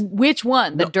 'Cause Which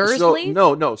one? The Dursleys?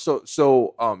 No.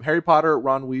 So Harry Potter,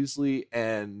 Ron Weasley,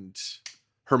 and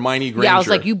Hermione Granger. Yeah, I was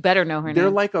like, you better know her They're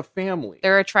name. like a family.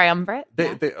 They're a triumvirate.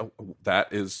 Yeah.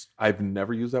 That is, I've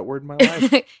never used that word in my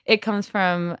life. It comes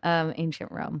from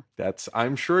ancient Rome.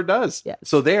 I'm sure it does. Yes.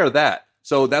 So they are that.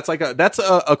 So that's like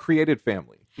a created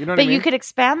family. You know what I But mean? you could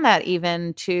expand that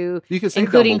even to You could say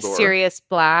including Dumbledore. Sirius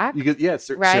Black, You could, yeah, right?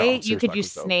 Sirius You could Black use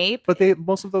was dope. Snape. But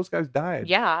most of those guys died.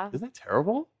 Yeah. Isn't that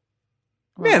terrible?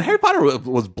 Well- Man, Harry Potter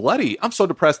was bloody. I'm so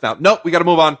depressed now. Nope, we got to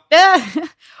move on.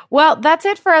 Well, that's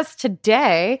it for us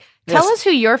today. Tell Yes. us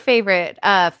who your favorite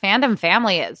fandom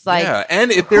family is. Like, yeah,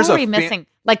 and if who there's are a we missing?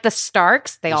 Like the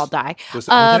Starks, they all die.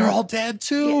 they're all dead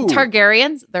too.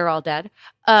 Targaryens, they're all dead.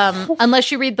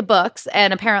 Unless you read the books,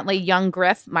 and apparently young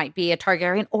Griff might be a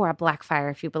Targaryen or a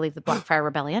Blackfire, if you believe the Blackfire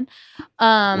Rebellion.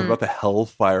 What about the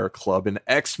Hellfire Club and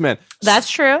X-Men? That's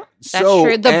true. That's So,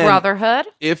 true. The and Brotherhood.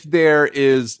 If there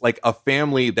is like a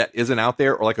family that isn't out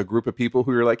there, or like a group of people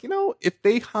who are like, if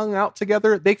they hung out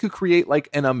together, they could create like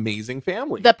an amazing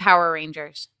family. The Power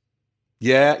Rangers.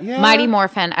 yeah. Mighty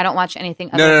Morphin. I don't watch anything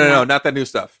other No, than that. not that new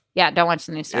stuff. Yeah, don't watch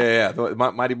the new stuff. Yeah. The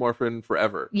Mighty Morphin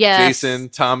Forever. Yes. Jason,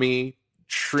 Tommy,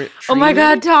 Oh my Trini?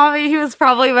 God, Tommy, he was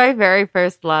probably my very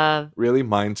first love. Really?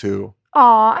 Mine too.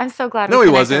 Aw, I'm so glad. No, we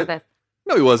he connected wasn't. with this.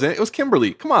 No, he wasn't. It was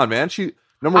Kimberly. Come on, man.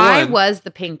 Number I one. was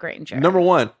the Pink Ranger. Number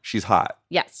one, she's hot.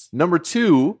 Yes. Number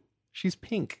two, she's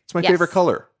pink. It's my Yes. favorite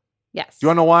color. Yes. Do you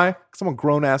want to know why? Because I'm a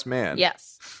grown ass man.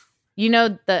 Yes. You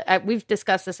know we've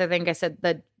discussed this. I think I said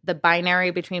the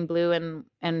binary between blue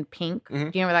and pink.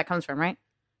 Mhm. Do you know where that comes from? Right?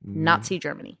 Nazi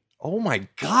Germany. Oh my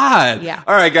God. Yeah.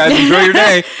 All right, guys, enjoy your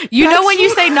day. You know when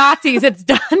you say Nazis, it's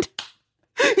done.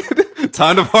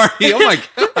 Time to party. Oh my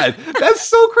God. That's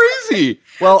so crazy.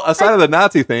 Well, aside of the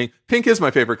Nazi thing, pink is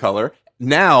my favorite color.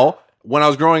 Now, when I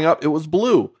was growing up, it was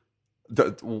blue.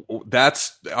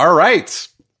 That's all right.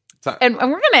 And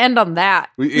we're going to end on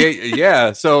that.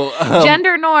 Yeah. So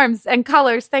Gender norms and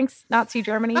colors. Thanks, Nazi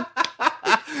Germany.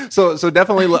 So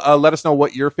definitely let us know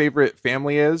what your favorite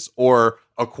family is, or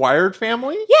acquired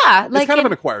family. Yeah. It's kind of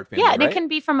an acquired family. Yeah. And right? it can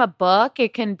be from a book.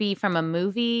 It can be from a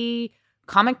movie,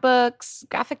 comic books,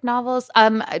 graphic novels,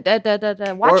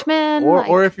 Watchmen. or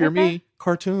like, if you're okay. me,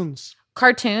 cartoons.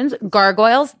 Cartoons,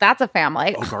 gargoyles. That's a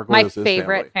family. Oh, gargoyles My is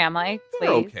favorite family. They're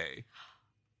Please. okay.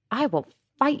 I will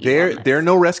fight you. on this. They're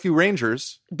no rescue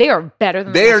rangers. They are better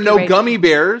than. They the are Rescue no Rangers. gummy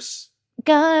bears.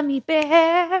 Gummy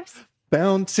bears.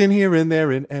 Bouncing here and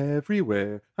there and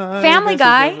everywhere. Family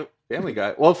Guy. Family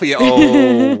Guy. Well, yeah.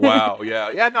 Oh, wow.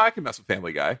 Yeah. No, I can mess with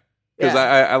Family Guy because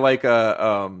Yeah. I like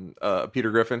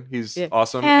Peter Griffin. He's Yeah.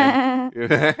 awesome.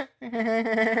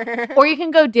 Or you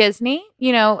can go Disney.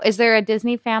 You know, is there a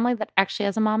Disney family that actually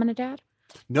has a mom and a dad?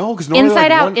 No, because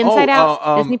Inside Out.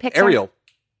 Disney Pixar. Ariel.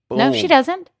 No, she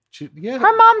doesn't. Yeah.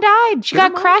 Her mom died. She Did her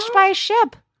got mom crashed die? by a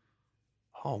ship.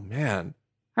 Oh man.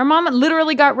 Her mom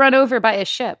literally got run over by a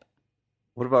ship.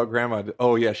 What about grandma?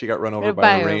 Oh yeah, she got run over By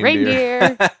by a a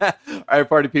reindeer. All right,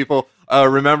 party people.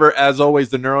 Remember, as always,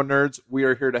 the Neuro Nerds, we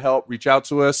are here to help. Reach out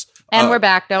to us. And we're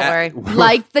back, don't worry.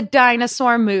 Like the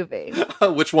dinosaur movie.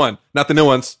 Which one? Not the new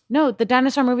ones. No, the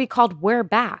dinosaur movie called We're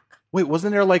Back. Wait,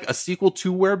 wasn't there like a sequel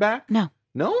to We're Back? No.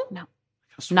 No? No.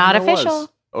 There Not was.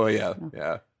 official. Oh yeah, No.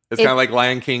 yeah. It's kind of like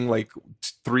Lion King, like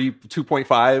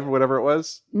 2.5 or whatever it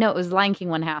was. No, it was Lion King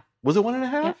 1/2. Was it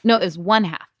 1.5? Yeah. No, it was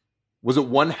 1/2. Was it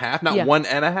 1/2, not Yeah.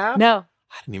 1.5? No.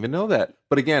 I didn't even know that.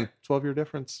 But again, 12-year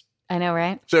difference. I know,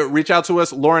 right? So reach out to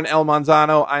us, Lauren L.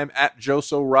 Manzano. I am at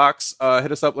Joso Rocks.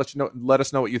 Hit us up. Let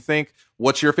us know what you think.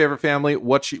 What's your favorite family?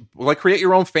 Create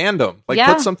your own fandom.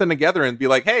 Put something together and be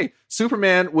like, hey,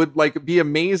 Superman would be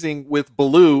amazing with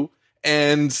Baloo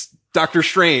and Doctor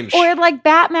Strange. Or like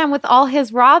Batman with all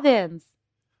his Robins.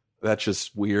 That's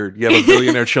just weird. You have a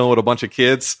billionaire chilling with a bunch of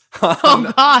kids.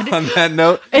 Oh, God. On that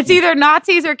note. It's either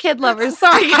Nazis or kid lovers.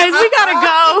 Sorry, guys. We gotta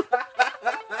go.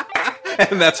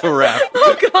 And that's a wrap.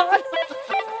 Oh, God.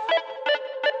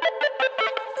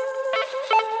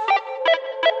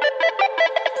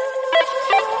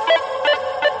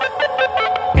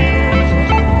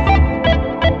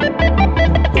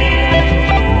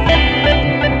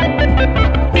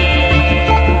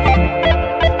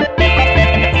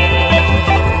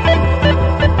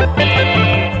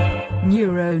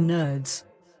 Neuro Nerds.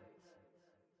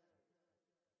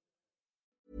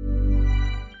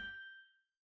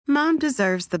 Mom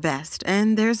deserves the best,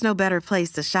 and there's no better place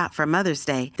to shop for Mother's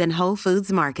Day than Whole Foods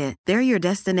Market. They're your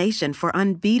destination for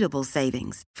unbeatable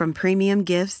savings, from premium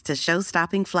gifts to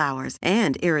show-stopping flowers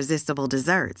and irresistible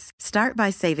desserts. Start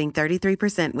by saving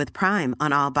 33% with Prime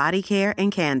on all body care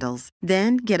and candles.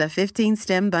 Then get a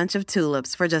 15-stem bunch of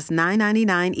tulips for just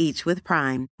 $9.99 each with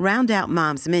Prime. Round out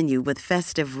Mom's menu with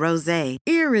festive rosé,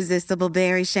 irresistible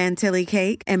berry chantilly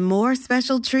cake, and more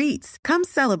special treats. Come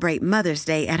celebrate Mother's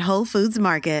Day at Whole Foods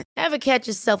Market. Ever catch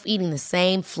yourself eating the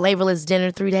same flavorless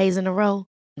dinner 3 days in a row?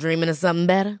 Dreaming of something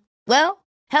better? Well,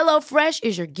 HelloFresh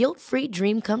is your guilt-free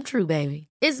dream come true, baby.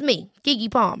 It's me, Keke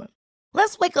Palmer.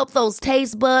 Let's wake up those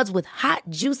taste buds with hot,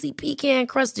 juicy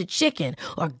pecan-crusted chicken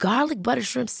or garlic butter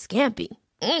shrimp scampi.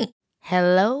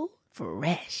 Hello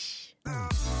Fresh.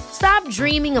 Stop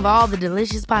dreaming of all the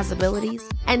delicious possibilities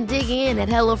and dig in at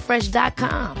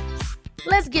HelloFresh.com.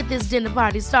 Let's get this dinner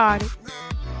party started.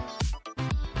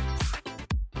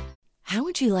 How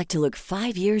would you like to look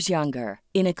 5 years younger?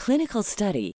 In a clinical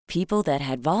study, people that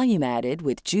had volume added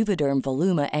with Juvederm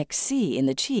Voluma XC in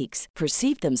the cheeks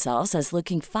perceived themselves as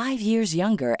looking 5 years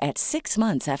younger at 6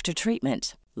 months after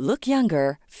treatment. Look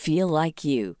younger, feel like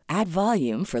you. Add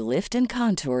volume for lift and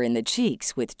contour in the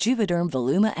cheeks with Juvederm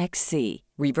Voluma XC.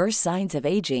 Reverse signs of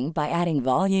aging by adding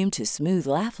volume to smooth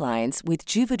laugh lines with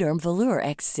Juvederm Volure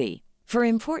XC. For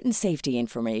important safety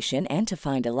information and to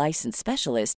find a licensed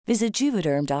specialist, visit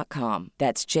Juvederm.com.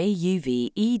 That's JUVEDERM.com.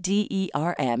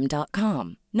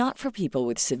 Not for people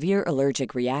with severe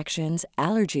allergic reactions,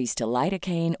 allergies to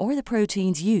lidocaine, or the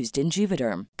proteins used in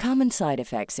Juvederm. Common side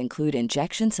effects include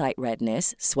injection site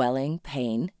redness, swelling,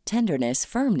 pain, tenderness,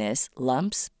 firmness,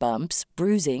 lumps, bumps,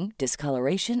 bruising,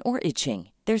 discoloration, or itching.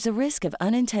 There's a risk of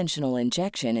unintentional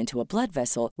injection into a blood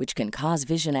vessel, which can cause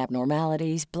vision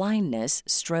abnormalities, blindness,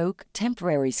 stroke,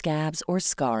 temporary scabs, or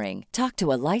scarring. Talk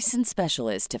to a licensed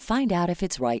specialist to find out if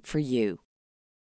it's right for you.